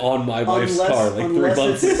 suspension on my wife's car like 3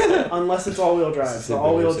 months ago. Unless it's all-wheel drive. This is The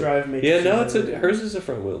all-wheel embarrassing. drive makes Yeah, no, hers is a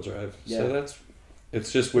front-wheel drive. Yeah. So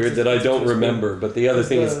it's just weird It's that I just- don't it's remember. But the other It's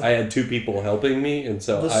thing is the- I had 2 people helping me, and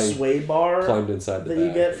so the I sway bar climbed inside the that back.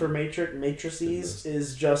 you get for matrices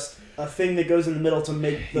is just a thing that goes in the middle to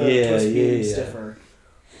make the Yeah, twist beam yeah. stiffer.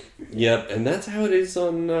 Yep, and that's how it is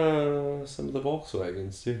on some of the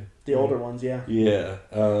Volkswagens too. The older ones, yeah. Yeah,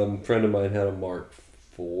 friend of mine had a Mark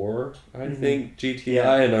IV, I think, GTI,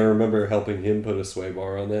 Yeah. and I remember helping him put a sway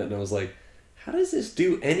bar on that, and I was like, how does this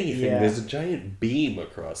do anything? Yeah. There's a giant beam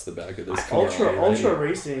across the back of this car.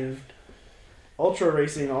 Ultra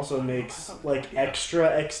racing also makes like extra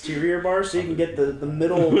exterior bars, so you can get the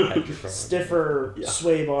middle stiffer Yeah.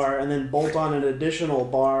 sway bar, and then bolt on an additional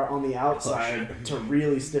bar on the outside to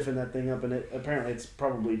really stiffen that thing up. And apparently it's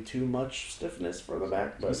probably too much stiffness for the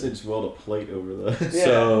back, I but said just weld a plate over the. Yeah.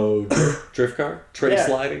 So, drift car? Tread Yeah.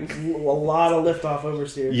 sliding? a lot of lift off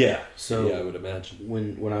oversteer. Yeah. So yeah, I would imagine.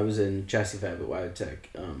 when I was in chassis fab at Wiotech,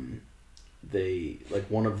 they like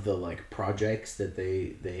one of the like projects that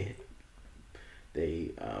they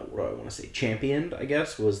what do I want to say, championed, I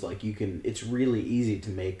guess, was like it's really easy to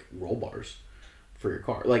make roll bars for your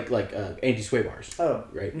car, like anti-sway bars, Oh.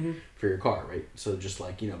 right, Mhm. for your car, right? So just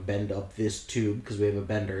like bend up this tube because we have a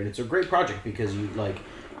bender, and it's a great project because you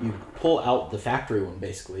pull out the factory one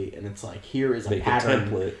basically, and it's like here is a Make a pattern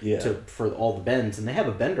template, yeah. for all the bends, and they have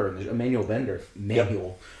a bender a manual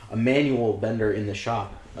bender in the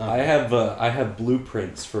shop. I have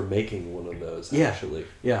blueprints for making one of those, Yeah. actually.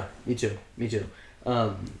 Yeah, me too.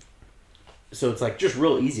 So it's like just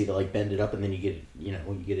real easy to like bend it up, and then you get it,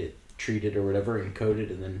 when you get it treated or whatever and coated,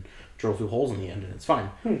 and then drill through holes in the end, and it's fine.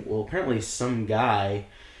 Well, apparently some guy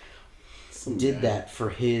did that for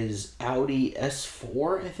his Audi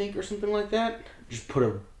S4, I think, or something like that. Just put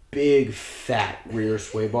a big fat rear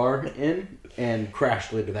sway bar in and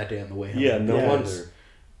crashed later that day on the way home. Yeah, no Yeah. wonder.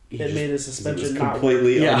 He It just- made his It was suspension not work.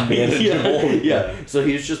 completely unmanageable. yeah. So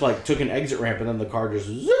he was just like took an exit ramp, and then the car just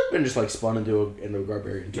zip and just like spun into a guard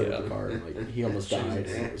barrier and totaled Yeah. the car, and like he almost died.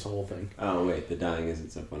 And it was a whole thing. Oh wait, the dying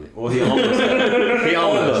isn't so funny. Well, he almost. he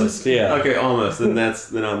Almost, yeah. Okay, almost. Then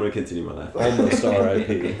I'm gonna continue my life. Almost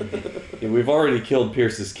R.I.P. Yeah, we've already killed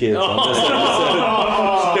Pierce's kids on this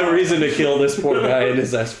episode. There's no reason to kill this poor guy in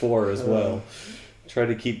his S4 as well. Try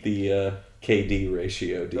to keep the KD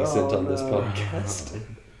ratio decent on this podcast.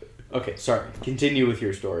 Okay, sorry. Continue with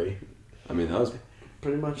your story. I mean, that was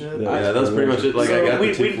Pretty much it. Yeah. that was pretty much it. Like So I got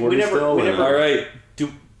we- the 240 we never- still. we and, never- All right. So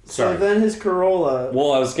Sorry. then his Corolla.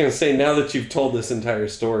 Well, I was going to say, now that you've told this entire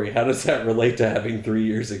story, how does that relate to having 3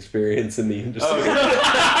 years experience in the industry? Oh, yeah.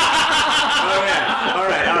 All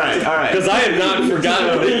right. Because I have not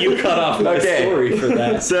forgotten that you cut off my Okay. story for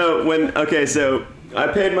that. So so I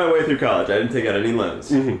paid my way through college. I didn't take out any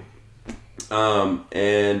loans. And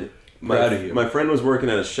Proud of you. my friend was working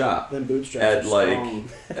at a shop Then bootstraps at are like strong.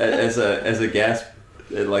 as a gas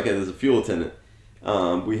as a fuel attendant.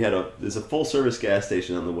 There's a full service gas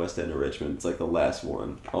station on the west end of Richmond. It's like the last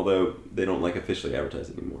one, although they don't like officially advertise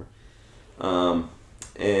it anymore.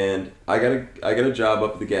 And I got a job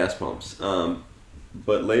up at the gas pumps.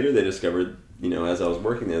 But later they discovered, as I was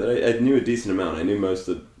working there, that I knew a decent amount. I knew most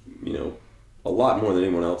of, a lot more than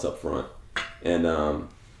anyone else up front. And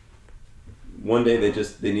one day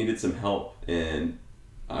they needed some help, and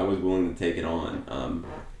I was willing to take it on.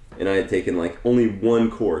 And I had taken like only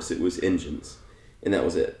one course. It was engines, and that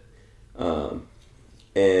was it.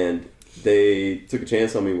 And they took a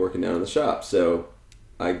chance on me working down in the shop. So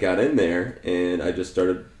I got in there, and I just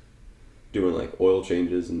started doing like oil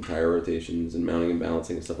changes and tire rotations and mounting and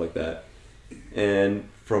balancing and stuff like that. And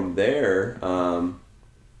from there,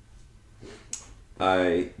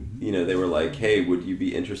 they were like, hey, would you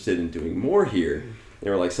be interested in doing more here? They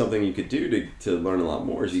were like, something you could do to learn a lot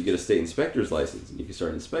more is you get a state inspector's license, and you can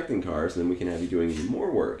start inspecting cars, and then we can have you doing even more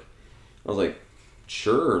work. I was like,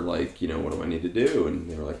 sure, like, what do I need to do? And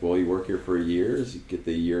they were like, well, you work here for a year, you get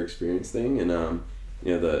the year experience thing, and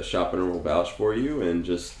the shop owner will vouch for you, and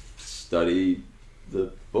just study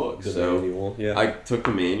the book. The So manual, yeah. I took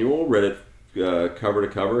the manual, read it cover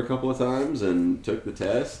to cover a couple of times, and took the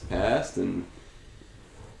test, passed, and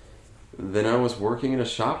then I was working in a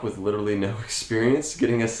shop with literally no experience,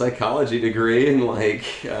 getting a psychology degree, and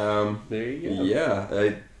There you go.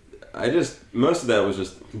 yeah, I just, most of that was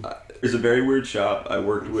just, it was a very weird shop. I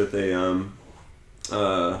worked with a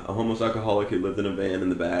homeless alcoholic who lived in a van in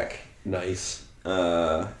the back. Nice.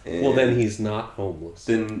 And Well, then he's not homeless.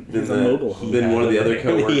 then He's a mobile home. Then one of the other He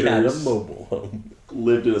had a coworkers mobile home.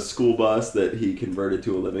 lived in a school bus that he converted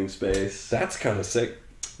to a living space. That's kind of sick.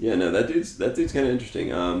 Yeah, no, that dude's kind of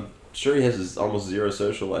interesting. sure he has almost zero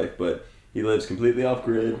social life, but he lives completely off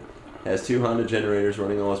grid, has 2 Honda generators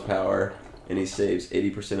running all his power, and he saves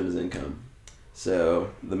 80% of his income.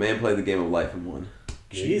 So the man played the game of life and won.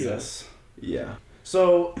 Jesus. Yeah.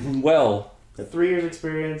 So, Well, 3 years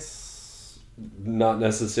experience. not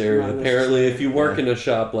necessarily. Not Apparently, if you necessarily. work in a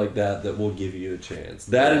shop like that, that will give you a chance.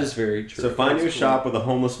 That is very true. So find you a That's cool. shop with a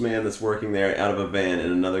homeless man that's working there out of a van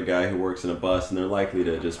and another guy who works in a bus, and they're likely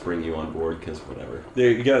to just bring you on board because whatever.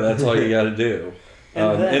 There you go. That's all you got to do.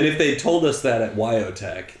 And then- And if they told us that at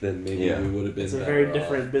Wyotech, then maybe Yeah. we would have been. It's a better very off.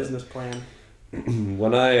 different business plan.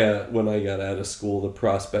 When I got out of school, the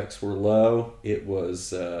prospects were low. It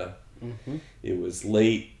was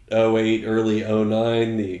late 08, early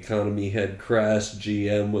 09. The economy had crashed.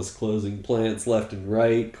 GM was closing plants left and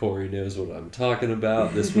right. Corey knows what I'm talking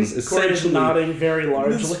about. This was Corey's essentially nodding very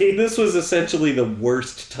largely. This was essentially the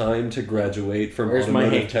worst time to graduate from Where's my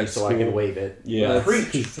automotive hanky tech so school. I can wave it? Yeah.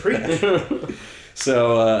 Preach, preach.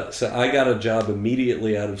 So I got a job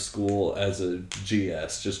immediately out of school as a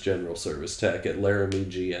GS, just general service tech, at Laramie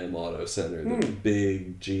GM Auto Center, the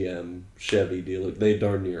big GM Chevy dealer. They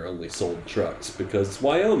darn near only sold trucks because it's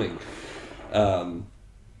Wyoming. And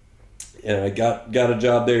I got a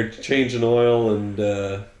job there changing oil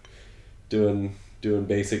and doing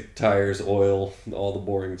basic tires, oil, all the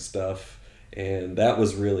boring stuff. And that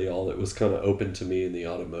was really all that was kind of open to me in the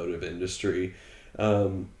automotive industry.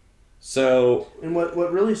 So And what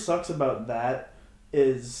really sucks about that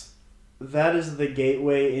is the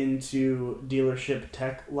gateway into dealership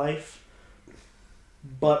tech life.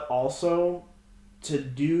 But also, to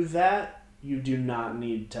do that, you do not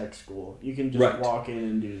need tech school. You can just Right. walk in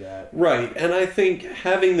and do that. Right, and I think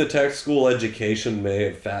having the tech school education may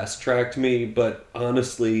have fast-tracked me, but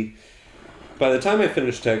honestly, by the time I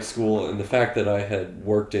finished tech school and the fact that I had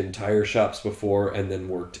worked in tire shops before and then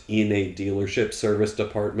worked in a dealership service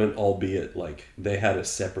department, albeit like they had a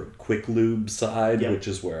separate quick lube side, Yep. which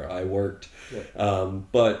is where I worked. Yep.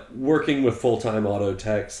 But working with full-time auto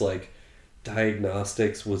techs, like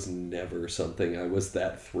diagnostics was never something I was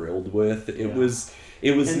that thrilled with. It Yeah. was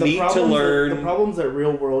And neat to learn. The problems that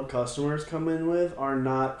real world customers come in with are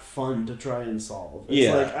not fun to try and solve. It's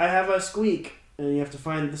Yeah. like, I have a squeak, and you have to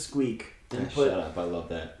find the squeak. And put, Shut up! I love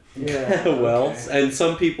that. yeah, Well, okay. and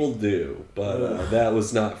some people do, but that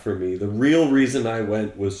was not for me. The real reason I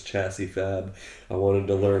went was chassis fab. I wanted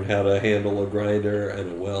to learn how to handle a grinder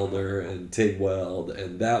and a welder and TIG weld,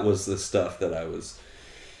 and that was the stuff that I was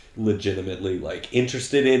legitimately like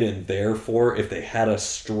interested in, and therefore if they had a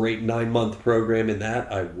straight 9-month program in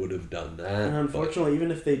that, I would have done that. And but unfortunately,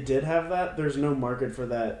 even if they did have that, there's no market for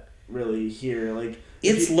that really here. Like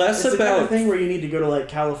It's less it's the kind of about- thing where you need to go to like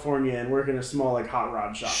California and work in a small like hot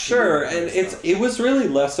rod shop. to do Sure, that kind and of stuff. it was really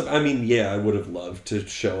less of, I mean, yeah, I would have loved to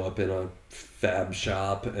show up in a fab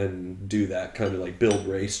shop and do that kind of like build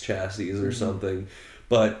race chassis or something,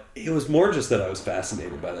 but it was more just that I was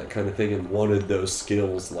fascinated by that kind of thing and wanted those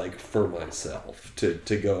skills like for myself to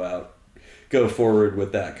go forward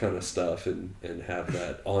with that kind of stuff and have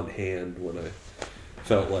that on hand when I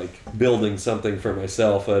felt like building something for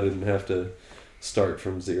myself. I didn't have to start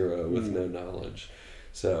from zero with no knowledge.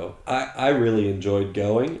 So I really enjoyed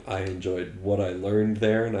going. I enjoyed what I learned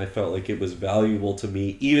there, and I felt like it was valuable to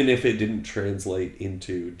me, even if it didn't translate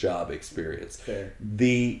into job experience. Fair.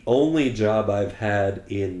 The only job I've had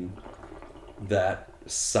in that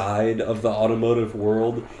side of the automotive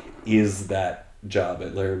world is that job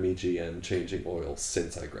at Laramie GM changing oil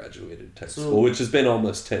since I graduated tech So- school, which has been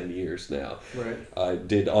almost 10 years now. Right. I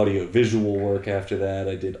did audio visual work after that.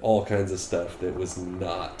 I did all kinds of stuff that was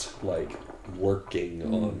not like working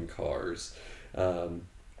on cars.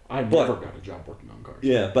 I But- never got a job working on cars.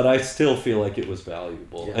 Yeah, but I still feel like it was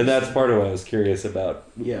valuable. Yeah. And that's part of why I was curious about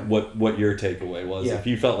Yeah. what your takeaway was. Yeah. If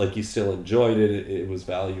you felt like you still enjoyed it, it was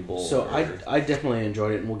valuable. So or- I definitely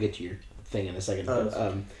enjoyed it, and we'll get to your thing in a second. But,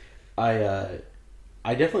 Oh.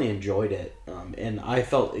 I definitely enjoyed it, and I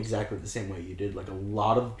felt exactly the same way you did. Like a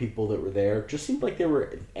lot of the people that were there just seemed like they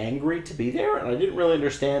were angry to be there, and I didn't really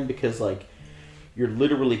understand because like you're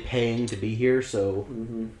literally paying to be here. So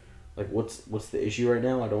like what's the issue right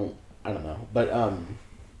now? I don't know, but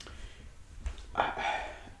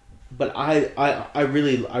I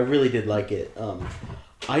really did like it.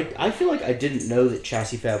 I feel like I didn't know that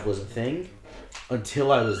Chassis Fab was a thing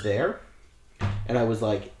until I was there, and I was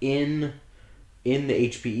like in the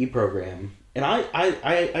HPE program, and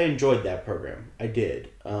I enjoyed that program. I did.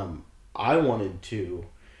 I wanted to.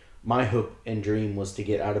 My hope and dream was to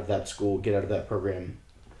get out of that school, get out of that program,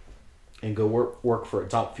 and go work for a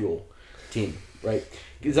Top Fuel team, right?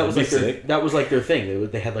 Because that was like their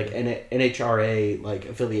thing. They had like an NHRA like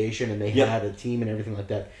affiliation, and they Yep. had a team and everything like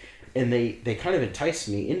that. And they kind of enticed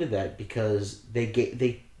me into that because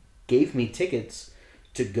they gave me tickets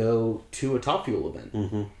to go to a Top Fuel event.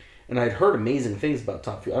 Mm-hmm. And I'd heard amazing things about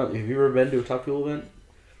Top Fuel. Have you ever been to a Top Fuel event?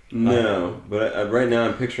 No, but right now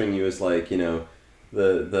I'm picturing you as like, the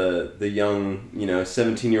young,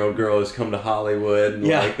 17-year-old girl who's come to Hollywood and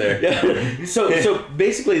like they're... Yeah. So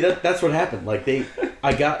basically that's what happened. Like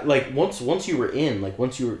I got like once you were in,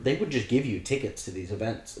 they would just give you tickets to these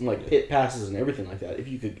events and like pit passes and everything like that if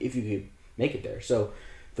you could make it there. So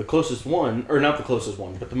the closest one, or not the closest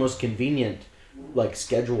one, but the most convenient like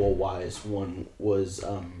schedule wise one was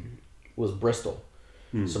Bristol.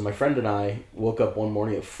 So my friend and I woke up one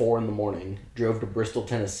morning at 4 a.m, drove to Bristol,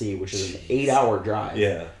 Tennessee, which is an 8-hour drive.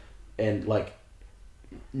 Yeah. And like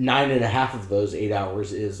 9.5 of those 8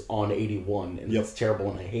 hours is on 81, and it's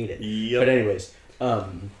terrible, and I hate it. Yep. But anyways,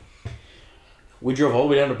 we drove all the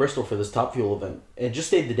way down to Bristol for this Top Fuel event, and just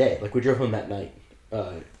stayed the day. Like we drove home that night.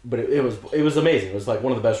 But it was amazing. It was like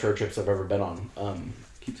one of the best road trips I've ever been on.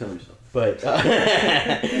 Keep telling yourself. But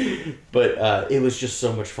it was just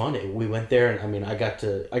so much fun. We went there, and I mean, I got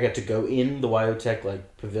to go in the Wyotech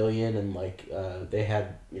like pavilion, and like they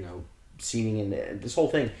had seating and this whole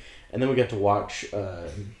thing, and then we got to watch. I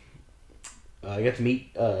got to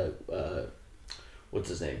meet what's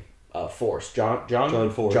his name? Force. John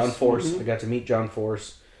Force. John Force. Mm-hmm. I got to meet John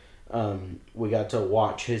Force. We got to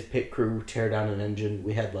watch his pit crew tear down an engine.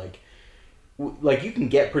 We had like you can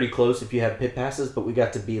get pretty close if you have pit passes, but we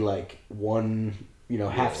got to be like one,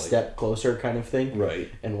 half step closer kind of thing.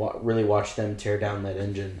 Right. And really watch them tear down that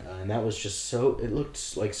engine. And that was just it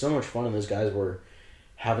looked like so much fun, and those guys were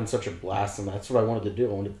having such a blast, and that's what I wanted to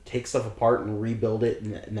do. I wanted to take stuff apart and rebuild it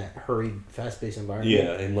in that hurried, fast-paced environment.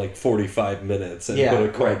 Yeah, in like 45 minutes and put a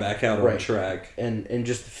car back out on track. And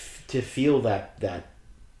just to feel that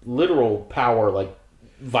literal power, like,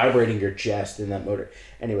 vibrating your chest in that motor.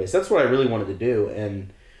 Anyways, that's what I really wanted to do,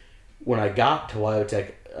 and when I got to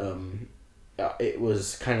Wyotech, it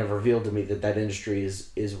was kind of revealed to me that industry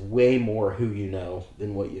is way more who you know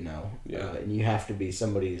than what you know. Yeah. And you have to be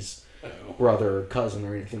somebody's brother or cousin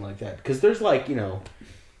or anything like that, because there's like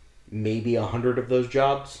maybe 100 of those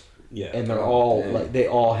jobs, and they're all like they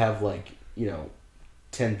all have like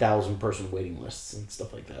 10,000 person waiting lists and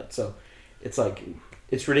stuff like that. So it's like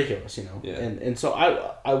it's ridiculous, and so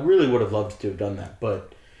I really would have loved to have done that,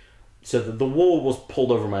 but so the wool was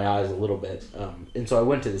pulled over my eyes a little bit, and so I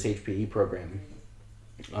went to this HPE program,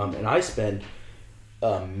 and I spent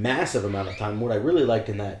a massive amount of time. What I really liked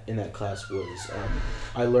in that class was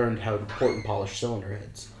I learned how to port and polish cylinder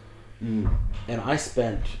heads, and I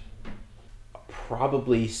spent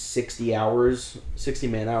probably 60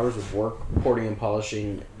 man hours of work porting and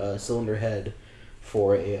polishing a cylinder head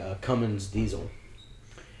for a Cummins diesel.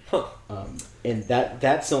 Huh. And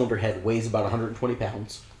that cylinder head weighs about 120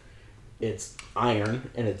 pounds. It's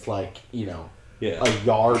iron, and it's like a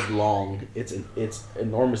yard long. It's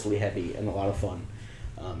enormously heavy and a lot of fun.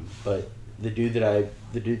 But the dude that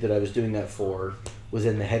I was doing that for was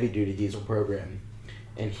in the heavy duty diesel program,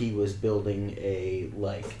 and he was building a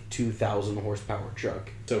like 2,000 horsepower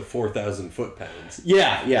truck. So 4,000 foot-pounds.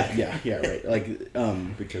 Yeah, right. Like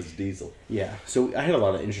because diesel. Yeah. So I had a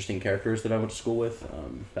lot of interesting characters that I went to school with.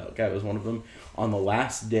 That guy was one of them. On the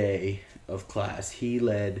last day of class, he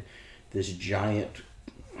led this giant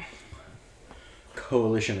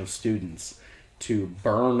coalition of students to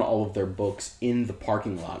burn all of their books in the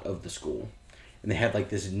parking lot of the school. And they had like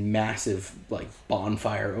this massive like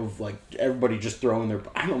bonfire of like everybody just throwing their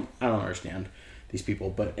I don't understand these people,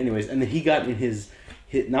 but anyways, and then he got in his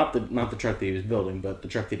not the truck that he was building, but the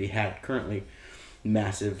truck that he had currently,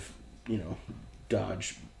 massive,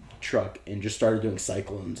 Dodge truck, and just started doing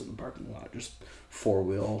cyclones in the parking lot, just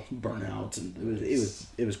 4-wheel burnouts, and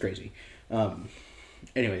it was crazy.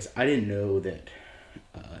 Anyways, I didn't know that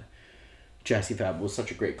Chassis Fab was such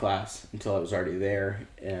a great class until I was already there,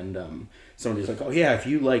 and somebody was like, "Oh yeah, if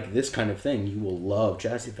you like this kind of thing, you will love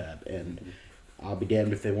Chassis Fab," and I'll be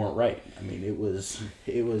damned if they weren't right. I mean, it was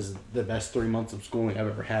the best 3 months of schooling I've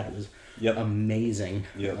ever had. It was amazing.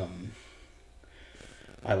 Yep.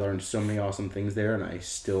 I learned so many awesome things there, and I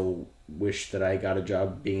still wish that I got a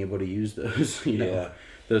job being able to use those,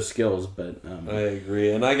 those skills. But I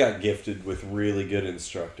agree, and I got gifted with really good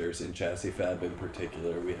instructors in Chassis Fab in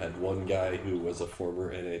particular. We had one guy who was a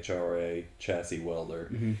former NHRA chassis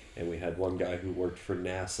welder, and we had one guy who worked for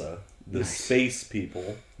NASA, the space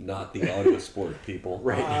people, not the autosport people.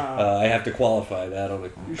 Right. I have to qualify that on a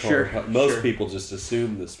car. Sure. Most people just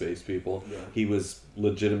assume the space people. Yeah. He was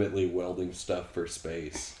legitimately welding stuff for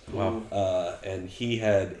space. Wow. And he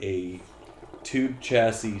had a tube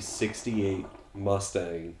chassis 68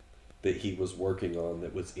 Mustang that he was working on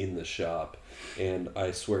that was in the shop, and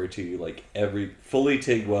I swear to you, like every fully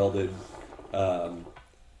TIG welded,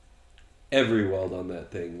 every weld on that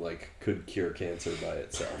thing like could cure cancer by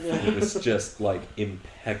itself. It was just like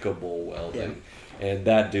impeccable welding, and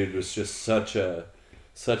that dude was just such a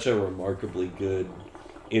remarkably good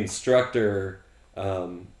instructor.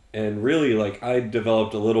 And really, like, I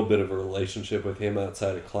developed a little bit of a relationship with him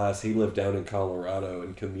outside of class. He lived down in Colorado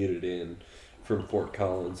and commuted in from Fort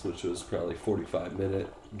Collins, which was probably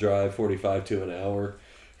 45-minute drive, 45 to an hour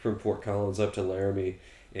from Fort Collins up to Laramie.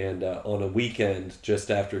 And on a weekend,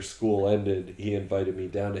 just after school ended, he invited me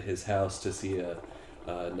down to his house to see a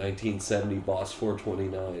 1970 Boss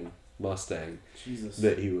 429 Mustang Jesus.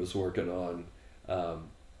 that he was working on.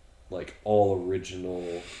 Like all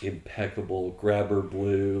original, impeccable, grabber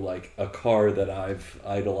blue, like a car that I've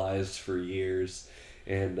idolized for years.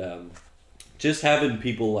 And just having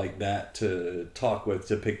people like that to talk with,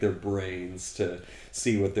 to pick their brains, to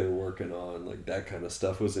see what they're working on, like that kind of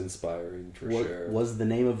stuff was inspiring for sure. Was the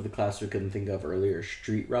name of the class we couldn't think of earlier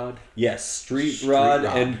Street Rod? Yes, Street Rod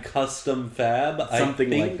and Custom Fab. Something I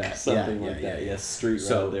think like that. Something Yeah, like yeah, that. yeah. Yes, Street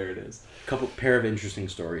So- Rod. There it is. Pair of interesting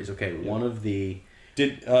stories. Okay, one of the...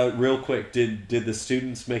 Did real quick? Did the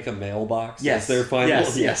students make a mailbox? Yes. as their final.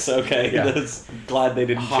 Yes. Okay. Yeah. That's glad they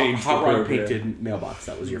didn't change the Hot Rod program. painted mailbox.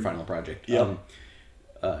 That was your final project. Yep.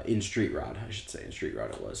 In Street Rod, I should say. In Street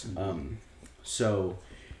Rod it was. So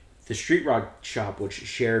the Street Rod shop, which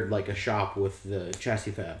shared like a shop with the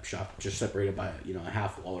Chassis Fab shop, just separated by a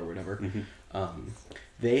half wall or whatever.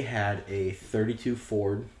 They had a 32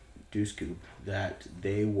 Ford Deuce Coupe that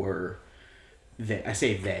they were. I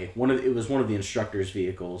say they. It was one of the instructors'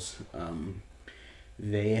 vehicles.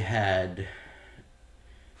 They had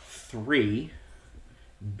 3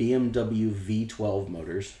 BMW V12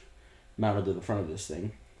 motors mounted to the front of this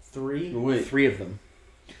thing. 3? Wait. 3 of them.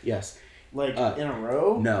 Yes. Like in a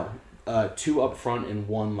row? No. 2 up front and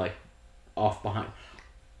 1 like off behind.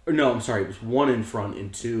 Or no, I'm sorry. It was 1 in front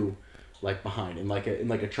and 2 like behind in like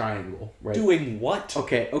a triangle, right? Doing what?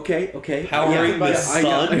 Okay. Powering the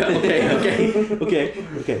sun?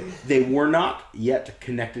 Okay. They were not yet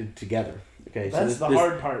connected together. Okay, That's the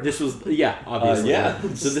hard part. This was obviously. Yeah.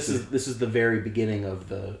 So this is the very beginning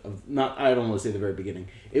of not. I don't want to say the very beginning.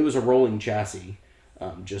 It was a rolling chassis,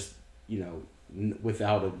 just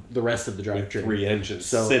without the rest of the drivetrain. 3 engines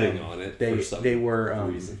So, sitting on it. For some they were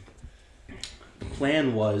reason. The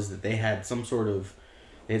plan was that they had some sort of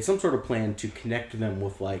plan to connect them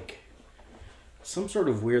with like some sort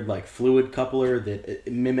of weird like fluid coupler that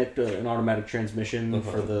it mimicked an automatic transmission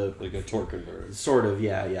for the like a torque converter. sort of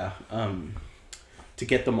to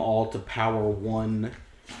get them all to power one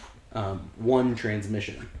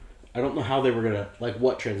transmission. I don't know how they were gonna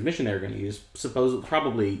what transmission they were gonna use.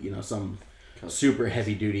 Probably some super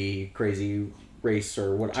heavy duty crazy race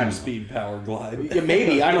or what. I don't know. 2-speed power glide. Yeah,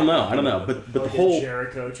 maybe I don't know. But the Like whole a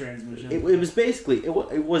Jericho transmission. it was basically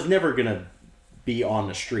it was never gonna be on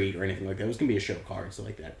the street or anything like that. It was gonna be a show car and stuff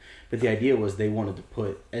like that. But the idea was they wanted to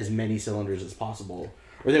put as many cylinders as possible,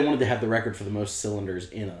 or they wanted to have the record for the most cylinders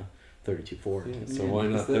in a 32 Ford. Yeah, so why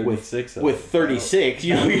not 36? With 36,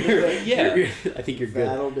 you're I think you're good.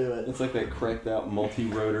 That'll do it. It's like that cracked out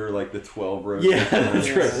multi-rotor, like the 12 rotor. Yeah,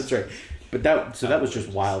 that's right. But that was just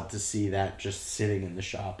wild to see that just sitting in the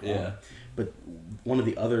shop. Yeah. But one of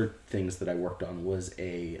the other things that I worked on was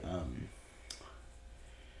I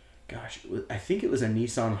think it was a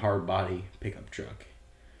Nissan hardbody pickup truck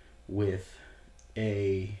with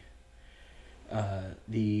the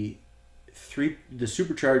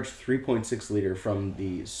supercharged 3.6 liter from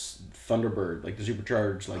the Thunderbird, like the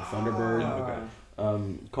supercharged Thunderbird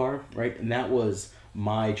car, right? And that was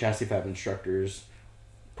my Chassis Fab instructor's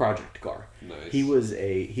project car. Nice. He was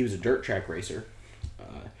a dirt track racer.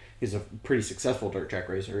 He's a pretty successful dirt track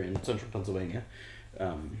racer in central Pennsylvania,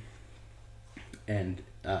 and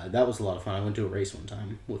that was a lot of fun. I went to a race one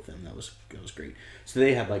time with them. That was great. So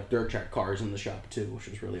they had dirt track cars in the shop too, which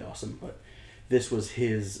was really awesome. But this was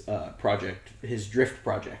his project, his drift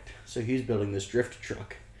project. So he was building this drift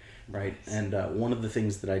truck, right? And one of the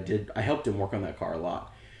things that I helped him work on that car a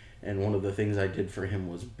lot. And one of the things I did for him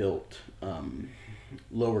was built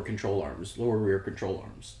lower rear control arms,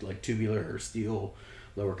 like tubular or steel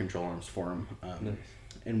lower control arms for him. Nice.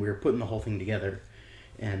 And we were putting the whole thing together.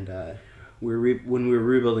 And when we were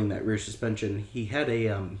rebuilding that rear suspension, he had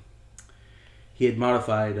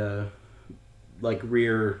modified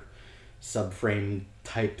rear subframe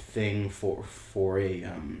type thing for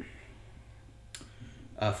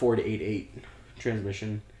a Ford 8.8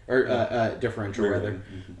 transmission or differential rather,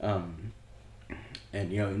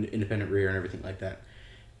 and independent rear and everything like that.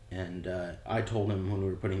 And I told him when we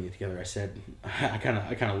were putting it together, I said, I kind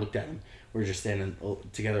of looked at him. We were just standing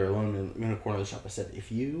together alone in a corner of the shop. I said,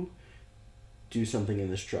 if you do something in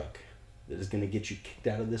this truck that is going to get you kicked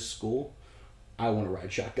out of this school, I want to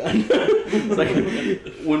ride shotgun. Like,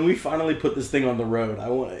 when we finally put this thing on the road, I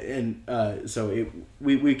want, and so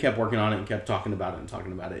we kept working on it and kept talking about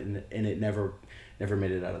it, and it never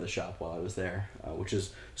made it out of the shop while I was there, which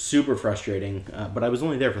is super frustrating. But I was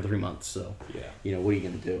only there for 3 months, so yeah. What are you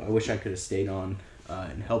gonna do? I wish I could have stayed on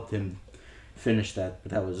and helped him finish that,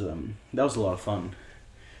 but that was a lot of fun.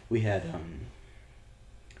 We had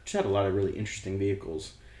just had a lot of really interesting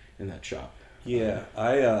vehicles in that shop. Yeah,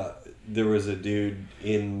 there was a dude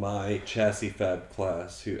in my chassis fab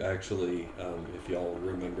class who actually, if y'all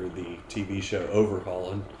remember the TV show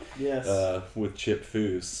Overhauling, Yes. with Chip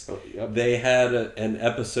Foose, Oh, yep. they had an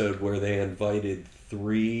episode where they invited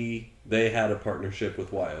they had a partnership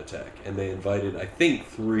with Wyotech, and they invited, I think,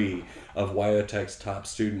 3 of Wyotech's top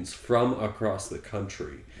students from across the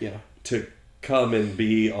country Yeah. to come and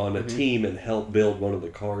be on a team and help build one of the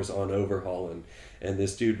cars on Overhauling. And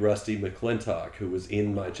this dude, Rusty McClintock, who was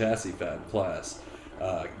in my chassis fab class,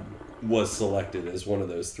 was selected as one of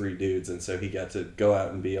those 3 dudes, and so he got to go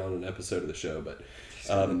out and be on an episode of the show. But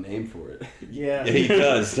The name for it. Yeah. yeah, he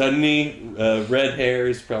does, doesn't he? Red hair,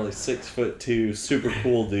 he's probably 6'2", super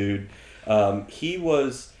cool dude.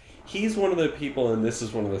 He's one of the people, and this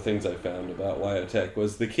is one of the things I found about Wyotech,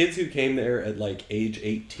 was the kids who came there at like age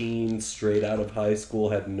 18, straight out of high school,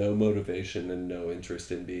 had no motivation and no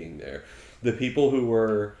interest in being there. The people who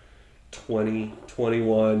were 20,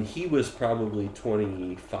 21, he was probably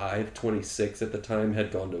 25, 26 at the time,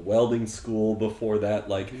 had gone to welding school before that.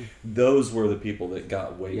 Like, those were the people that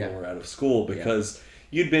got way more out of school because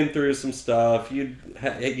you'd been through some stuff, you'd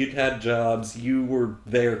had jobs, you were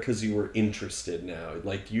there because you were interested now.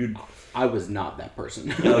 Like, I was not that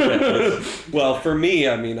person. Okay. Well, for me,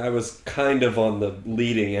 I mean, I was kind of on the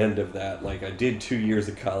leading end of that. Like, I did 2 years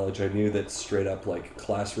of college. I knew that straight up, like,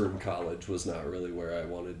 classroom college was not really where I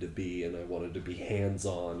wanted to be, and I wanted to be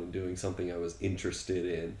hands-on and doing something I was interested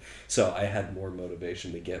in. So I had more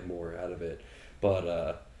motivation to get more out of it.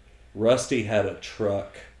 But Rusty had a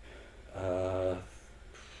truck.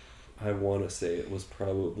 I want to say it was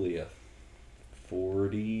probably a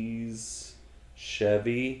 40s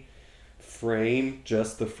Chevy frame,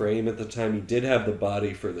 just the frame at the time. He did have the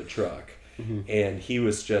body for the truck, and he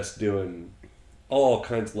was just doing all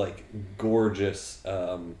kinds of like gorgeous,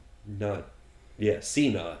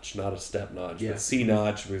 C-notch, not a step notch, but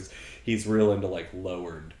C-notch was, he's real into like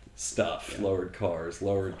lowered stuff, lowered cars,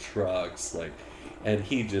 lowered trucks, like, and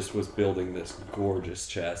he just was building this gorgeous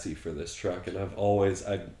chassis for this truck. And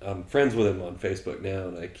I'm friends with him on Facebook now,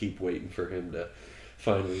 and I keep waiting for him to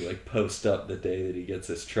finally like post up the day that he gets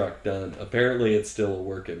his truck done. Apparently it's still a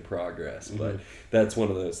work in progress, but that's one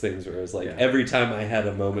of those things where I was like, every time I had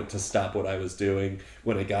a moment to stop what I was doing,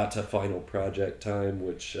 when I got to final project time,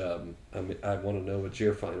 which I want to know what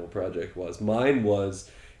your final project was. Mine was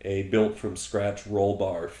a built from scratch roll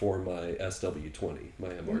bar for my SW20, my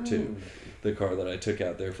MR2, the car that I took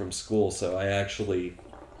out there from school. So I actually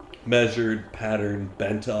measured, patterned,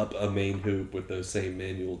 bent up a main hoop with those same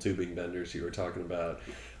manual tubing benders you were talking about.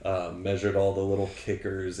 Measured all the little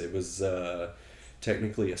kickers. It was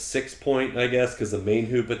technically a 6-point, I guess, because the main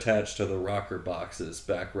hoop attached to the rocker boxes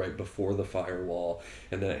back right before the firewall.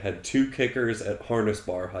 And then it had 2 kickers at harness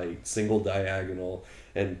bar height, single diagonal,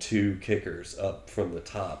 and 2 kickers up from the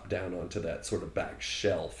top down onto that sort of back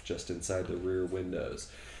shelf just inside the rear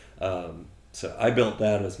windows. So I built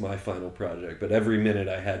that as my final project, but every minute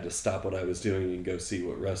I had to stop what I was doing and go see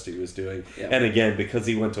what Rusty was doing. Yeah. And again, because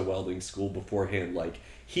he went to welding school beforehand, like,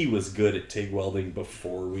 he was good at TIG welding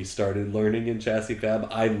before we started learning in chassis fab.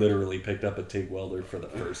 I literally picked up a TIG welder for the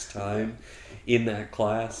first time in that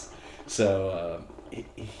class. So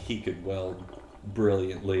he could weld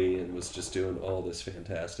brilliantly and was just doing all this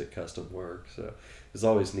fantastic custom work. So it was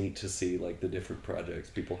always neat to see like the different projects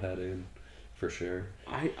people had in, for sure.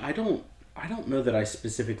 I don't know that I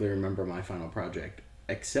specifically remember my final project,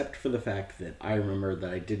 except for the fact that I remember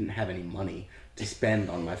that I didn't have any money to spend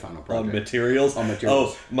on my final project. On materials? On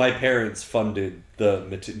materials. Oh, my parents funded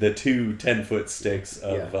the 2 10-foot sticks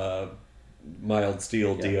of mild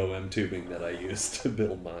steel DOM tubing that I used to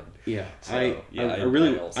build mine. Yeah. So,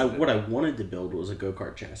 what I wanted to build was a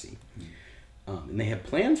go-kart chassis. And they had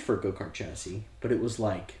plans for a go-kart chassis, but it was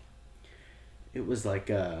like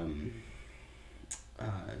an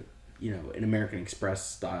American Express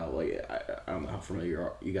style. Like, I don't know how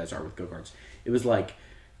familiar you guys are with go-karts. It was like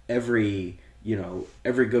every you know,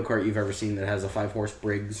 every go-kart you've ever seen that has a 5-horse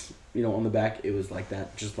Briggs, you know, on the back, it was like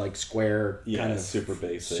that, just like square, kind of super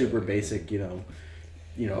basic, you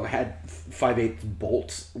know, had 5/8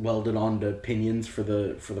 bolts welded onto pinions for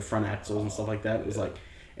the front axles and stuff like that. It was like,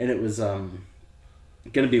 and it was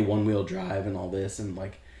gonna be one-wheel drive and all this, and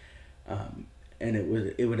like, and it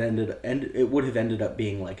would have ended up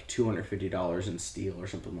being like $250 in steel or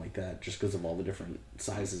something like that, just because of all the different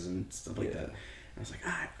sizes and stuff like that. I was like,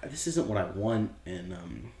 this isn't what I want, and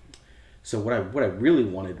so what I really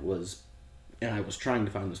wanted was, and I was trying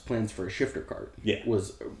to find those plans for a shifter cart. Yeah,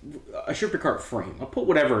 was a shifter cart frame. I'll put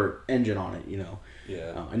whatever engine on it, you know.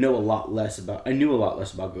 Yeah. I knew a lot less about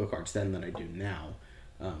go-karts then than I do now,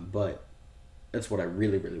 but that's what I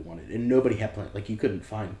really, really wanted. And nobody had plans. Like, you couldn't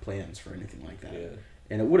find plans for anything like that. Yeah.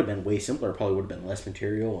 And it would have been way simpler. Probably would have been less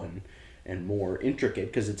material and more intricate,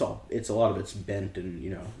 because it's a lot of it's bent, and, you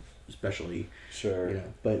know, especially, sure, you know,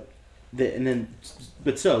 but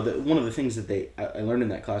one of the things that I learned in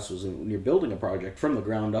that class was, when you're building a project from the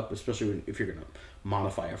ground up, especially if you're going to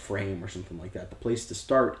modify a frame or something like that, the place to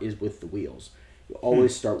start is with the wheels. You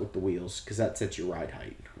always start with the wheels, because that sets your ride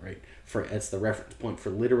height, right? That's the reference point for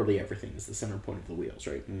literally everything, is the center point of the wheels,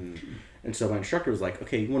 right? And so my instructor was like,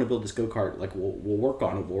 okay, you want to build this go-kart, like, we'll work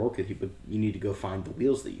on it, we'll work with you, but you need to go find the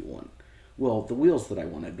wheels that you want. Well, the wheels that I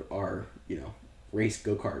wanted are, you know, race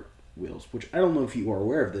go-kart wheels, which I don't know if you are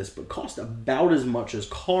aware of this, but cost about as much as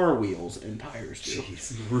car wheels and tires do.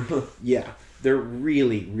 Jeez. Yeah, they're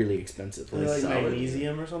really, really expensive. They're like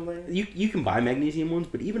magnesium or something? You can buy magnesium ones,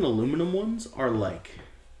 but even aluminum ones are like,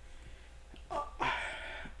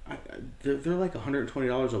 they're like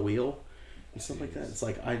 $120 a wheel and stuff like that. It's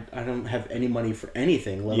like, I don't have any money for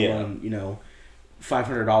anything, let alone, you know,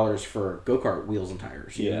 $500 for go-kart wheels and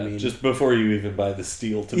tires. You know what I mean? Just before you even buy the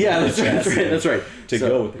steel to that's right. To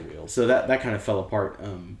go with the wheels. So that kind of fell apart.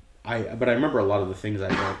 But I remember a lot of the things I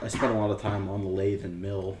did. I spent a lot of time on the lathe and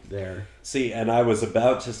mill there. See, and I was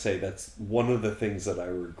about to say that's one of the things that I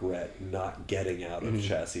regret not getting out of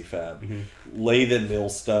Chassis Fab. Lathe and mill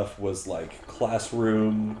stuff was like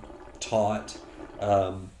classroom taught.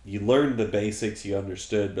 You learned the basics, you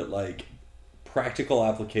understood, but like, practical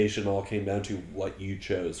application all came down to what you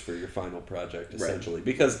chose for your final project, essentially. Right.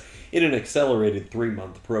 Because in an accelerated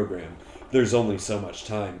 3-month program, there's only so much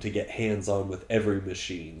time to get hands-on with every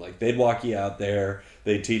machine. Like, they'd walk you out there,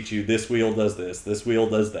 they'd teach you, this wheel does this wheel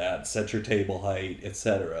does that, set your table height,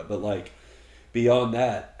 etc. But, like, beyond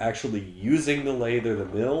that, actually using the lathe or the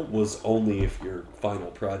mill was only if your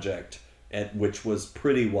final project, which was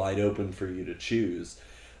pretty wide open for you to choose,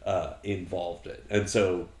 involved it. And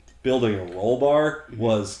so building a roll bar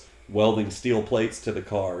was welding steel plates to the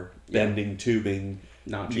car, bending tubing,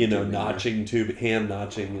 notching tubing, hand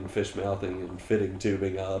notching and fish mouthing and fitting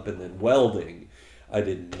tubing up, and then welding. I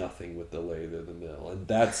did nothing with the lathe or the mill, and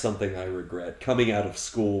that's something I regret, coming out of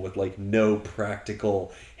school with like no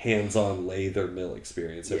practical hands-on lathe or mill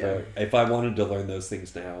experience. If I wanted to learn those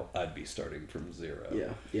things now, I'd be starting from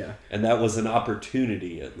zero. Yeah. And that was an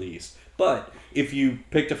opportunity, at least. But if you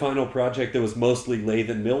picked a final project that was mostly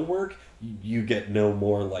lathe and mill work, you get no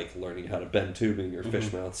more like learning how to bend tubing or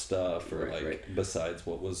fish mouth stuff, or besides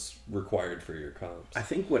what was required for your comps. I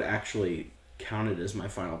think what actually counted as my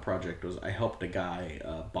final project was I helped a guy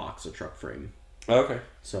box a truck frame. Okay.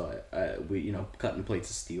 So we cutting plates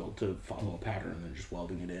of steel to follow a pattern and then just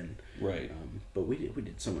welding it in. Right. But we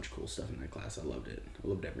did so much cool stuff in that class. I loved it. I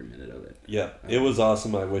loved every minute of it. Yeah, it was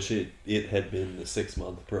awesome. I wish it had been the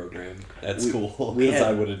 6-month program at school, because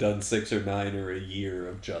I would have done 6 or 9 or a year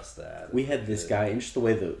of just that. We had this guy, and just the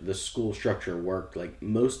way the school structure worked, like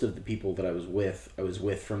most of the people that I was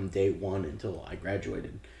with from day one until I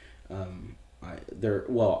graduated.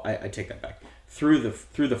 I take that back. Through the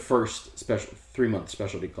first 3-month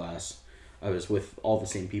specialty class, I was with all the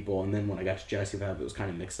same people, and then when I got to Chassis Fab, it was kind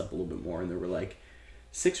of mixed up a little bit more, and there were like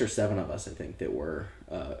 6 or 7 of us, I think, that were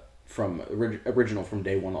from original from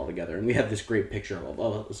day one altogether, and we had this great picture of it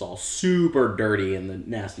was all super dirty in the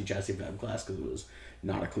nasty Chassis Fab class because it was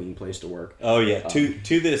not a clean place to work. Oh yeah,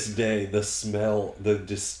 to this day, the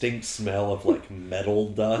distinct smell of like metal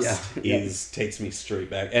dust takes me straight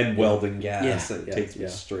back, and welding gas, takes me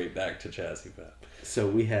straight back to Chassis Fab. So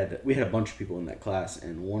we had a bunch of people in that class,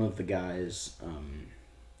 and one of the guys,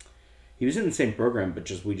 he was in the same program, but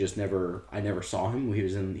I never saw him.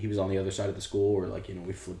 He was on the other side of the school, or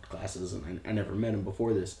we flipped classes, and I never met him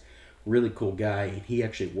before this. Really cool guy. He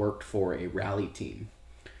actually worked for a rally team.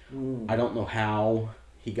 I don't know how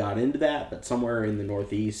he got into that, but somewhere in the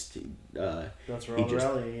Northeast, that's where all the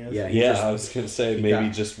rallying is. I was gonna say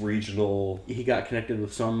just regional. He got connected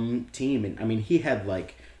with some team, and I mean, he had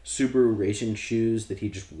like Subaru racing shoes that he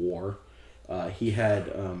just wore. He had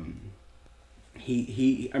I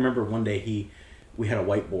remember one day we had a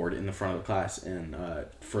whiteboard in the front of the class, and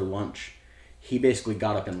for lunch, he basically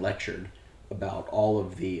got up and lectured about all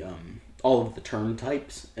of the turn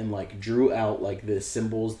types, and like drew out like the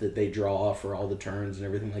symbols that they draw for all the turns and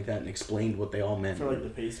everything like that, and explained what they all meant. For like the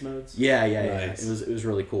pace modes? Yeah. Nice. It was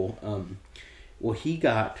really cool. Well, he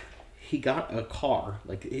got a car,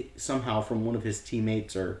 like somehow from one of his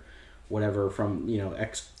teammates or whatever, from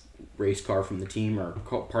X race car from the team or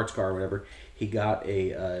parts car or whatever. He got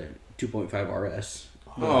a 2.5 RS.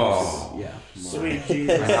 Oh. Yeah. Sweet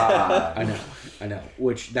Jesus. I know.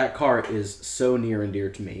 Which that car is so near and dear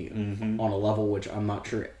to me Mm-hmm. on a level which I'm not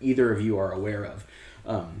sure either of you are aware of,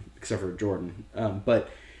 except for Jordan. But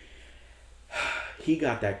he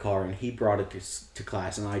got that car and he brought it to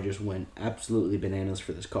class, and I just went absolutely bananas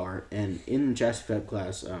for this car. And in the chassis fab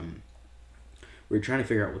class, we were trying to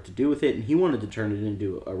figure out what to do with it, and he wanted to turn it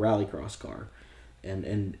into a rallycross car, and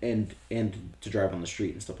to drive on the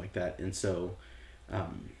street and stuff like that. And so.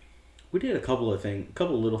 We did a couple of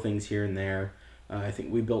little things here and there. I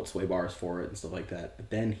think we built sway bars for it and stuff like that. But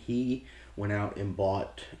then he went out and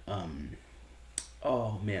bought,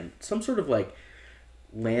 some sort of like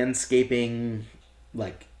landscaping,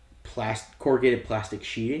 like corrugated plastic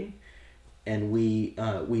sheeting, and we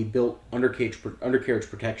built undercarriage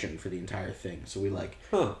protection for the entire thing. So we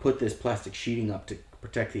put this plastic sheeting up to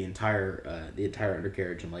protect the entire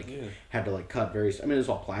undercarriage, and had to cut various. I mean, it's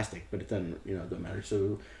all plastic, but it doesn't doesn't matter.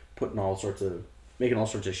 So making all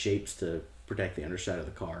sorts of shapes to protect the underside of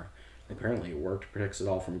the car. Apparently, it worked. Protects it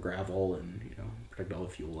all from gravel, and protect all the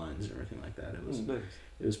fuel lines and everything like that. It was nice.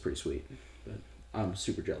 It was pretty sweet. But I'm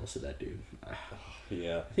super jealous of that dude.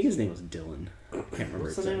 Yeah. I think his name was Dylan. I can't remember.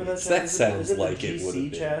 What's the name of that chassis? That sounds Is it like the it would have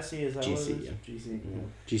GC been. chassis? Is that GC, what it is? yeah.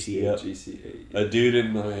 GC. GC8. Yep. GC8. A dude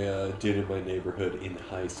in my neighborhood in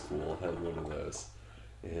high school had one of those,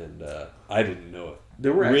 and I didn't know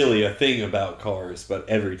There were really a thing about cars, but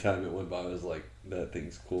every time it went by, I was like, "That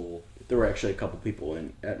thing's cool." There were actually a couple people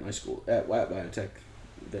at my school at Biotech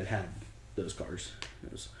that had those cars.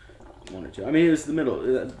 It was one or two. I mean, it was the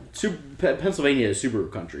middle. Pennsylvania is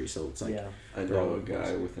Subaru country, so it's like Yeah. I know a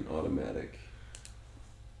guy with an automatic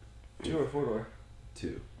 2 or 4 door?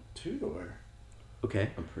 2. 2 door. okay.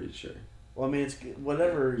 I'm pretty sure. Well, I mean, it's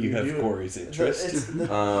whatever You have do. Corey's interest.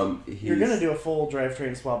 You're gonna do a full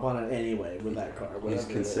drivetrain swap on it anyway with that car. He's whatever it is.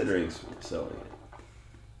 considering selling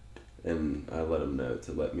it, and I let him know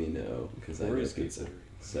to let me know because I know Corey's people. considering.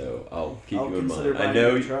 So I'll keep I'll you in consider mind. I buying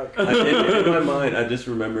know a truck. in my mind, I just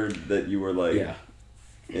remembered that you were Yeah.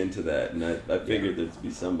 into that, and I figured there'd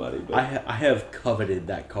be somebody. But I have coveted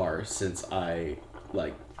that car since I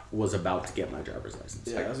was about to get my driver's license.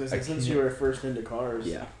 Yeah, I was gonna say, I since can't- you were first into cars.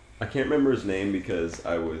 Yeah. I can't remember his name because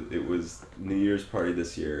it was New Year's party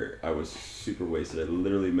this year. I was super wasted. I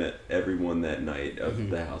literally met everyone that night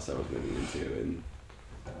of the house I was moving into, and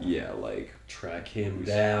Track him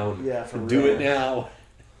down. Yeah, for Do real. it now.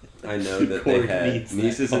 I know that Corey they had needs that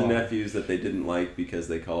nieces and car. nephews that they didn't like because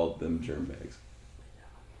they called them germ bags.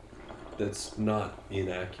 That's not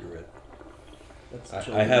inaccurate. That's I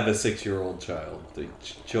children. have a 6-year-old child. The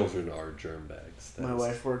children are germ bags. My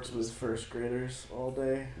wife works with first graders all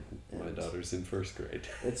day. My and daughter's in 1st grade.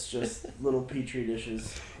 It's just little petri dishes.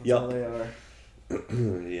 That's Yup. all they are.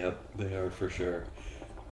 Yep, they are for sure.